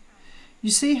confident, you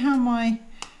see how my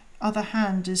other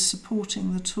hand is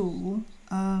supporting the tool,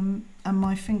 and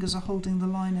my fingers are holding the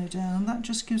lino down. That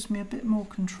just gives me a bit more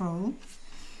control,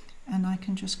 and I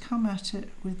can just come at it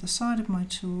with the side of my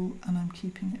tool, and I'm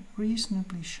keeping it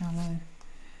reasonably shallow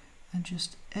and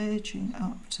just edging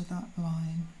up to that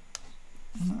line.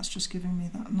 And that's just giving me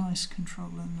that nice control,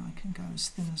 and I can go as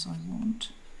thin as I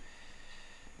want.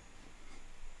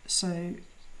 So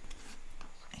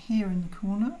here in the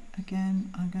corner,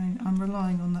 again, I'm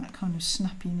relying on that kind of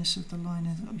snappiness of the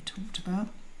lino that we talked about,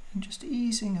 and just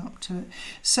easing up to it.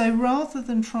 So rather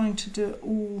than trying to do it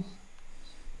all,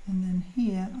 and then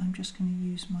here, I'm just going to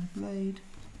use my blade,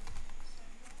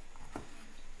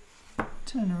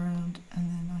 turn around, and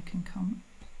then I can come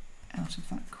out of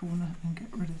that corner and get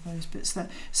rid of those bits there.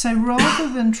 So rather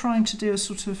than trying to do a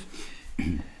sort of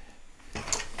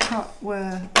cut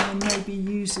where I may be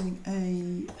using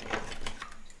a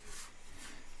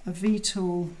V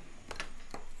tool,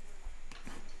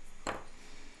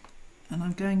 and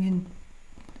I'm going in,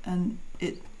 and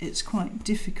it's quite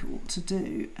difficult to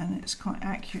do, and it's quite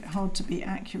hard to be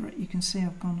accurate. You can see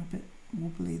I've gone a bit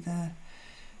wobbly there,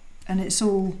 and it's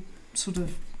all sort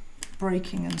of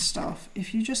breaking and stuff,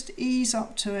 if you just ease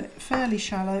up to it fairly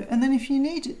shallow, and then if you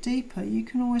need it deeper, you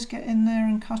can always get in there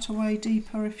and cut away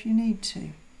deeper if you need to.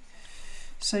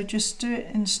 So just do it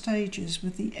in stages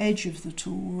with the edge of the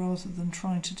tool rather than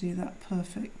trying to do that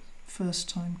perfect first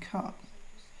time cut.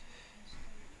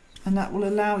 And that will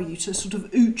allow you to sort of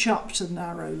ooch up to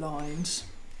narrow lines,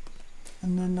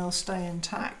 and then they'll stay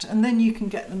intact, and then you can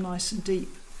get them nice and deep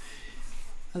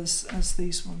as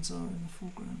these ones are in the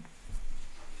foreground.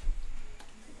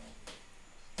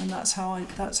 And that's how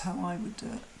I would do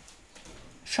it.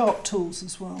 Sharp tools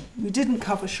as well. We didn't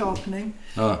cover sharpening,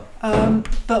 but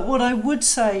what I would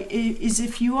say is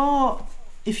if you want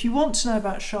to know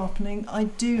about sharpening, I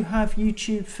do have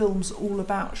YouTube films all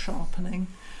about sharpening.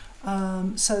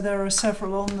 So there are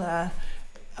several on there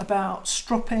about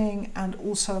stropping and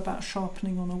also about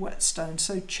sharpening on a whetstone.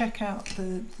 So check out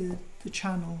the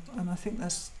channel, and I think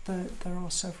there are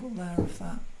several there of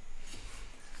that.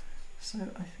 So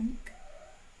I think.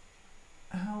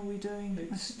 How are we doing?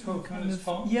 It's 12 minutes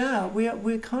past. Yeah,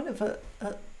 we're kind of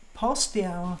at past the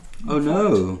hour. Oh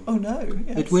no! Oh no!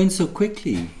 Yes. It went so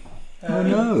quickly. Oh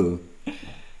no!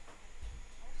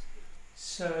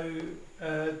 So,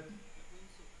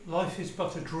 Life is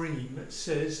But a Dream, it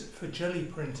says, for jelly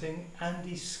printing,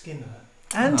 Andy Skinner.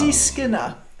 Andy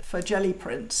Skinner for jelly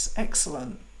prints.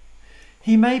 Excellent.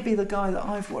 He may be the guy that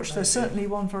I've watched. Maybe. There's certainly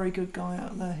one very good guy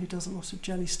out there who does a lot of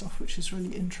jelly stuff, which is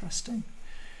really interesting.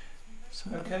 So,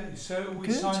 okay, so are we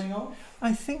good. Signing off?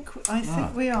 I think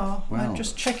we are. Wow. I'm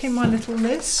just checking my little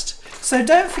list. So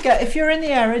don't forget, if you're in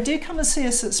the area, do come and see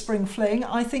us at Spring Fling.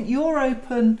 I think you're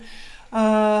open,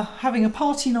 having a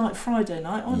party night Friday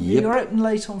night, aren't you? You're open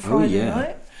late on Friday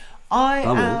night. I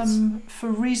am, for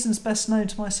reasons best known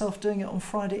to myself, doing it on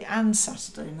Friday and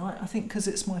Saturday night. I think because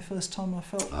it's my first time, I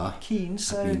felt keen.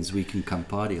 So that means we can come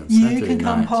party on Saturday night. You can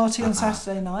come party on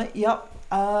Saturday night. Yep.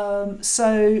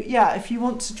 So yeah, if you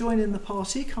want to join in the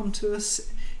party, come to us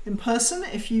in person.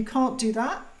 If you can't do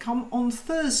that, come on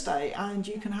Thursday and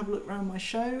you can have a look around my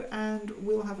show, and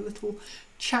we'll have a little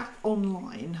chat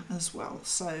online as well.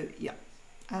 So yeah,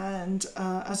 and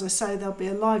as I say, there'll be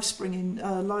a live stream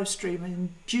in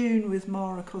June with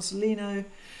Mara Cosolino,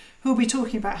 who'll be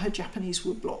talking about her Japanese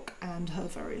woodblock and her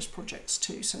various projects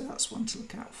too. So that's one to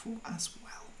look out for as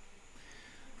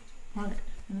well. Right.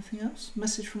 Anything else?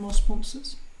 Message from our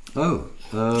sponsors? Oh,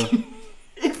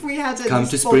 if we had any come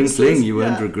to sponsors, Spring Fling, you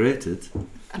won't regret it.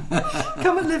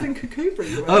 Come and live in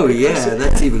Kukubra. Oh yeah,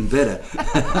 that's even better.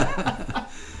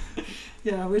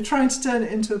 Yeah, we're trying to turn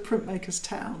it into a printmaker's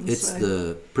town. It's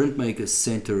the printmaker's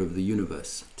centre of the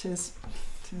universe. It is.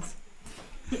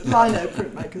 Lino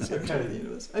printmaker's centre of the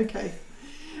universe. Okay.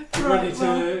 Right,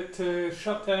 ready to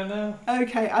shut down now?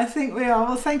 Okay, I think we are.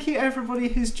 Well, thank you everybody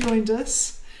who's joined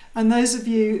us. And those of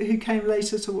you who came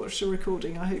later to watch the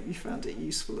recording, I hope you found it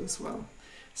useful as well.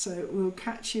 So we'll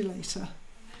catch you later.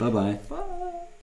 Bye-bye. Bye.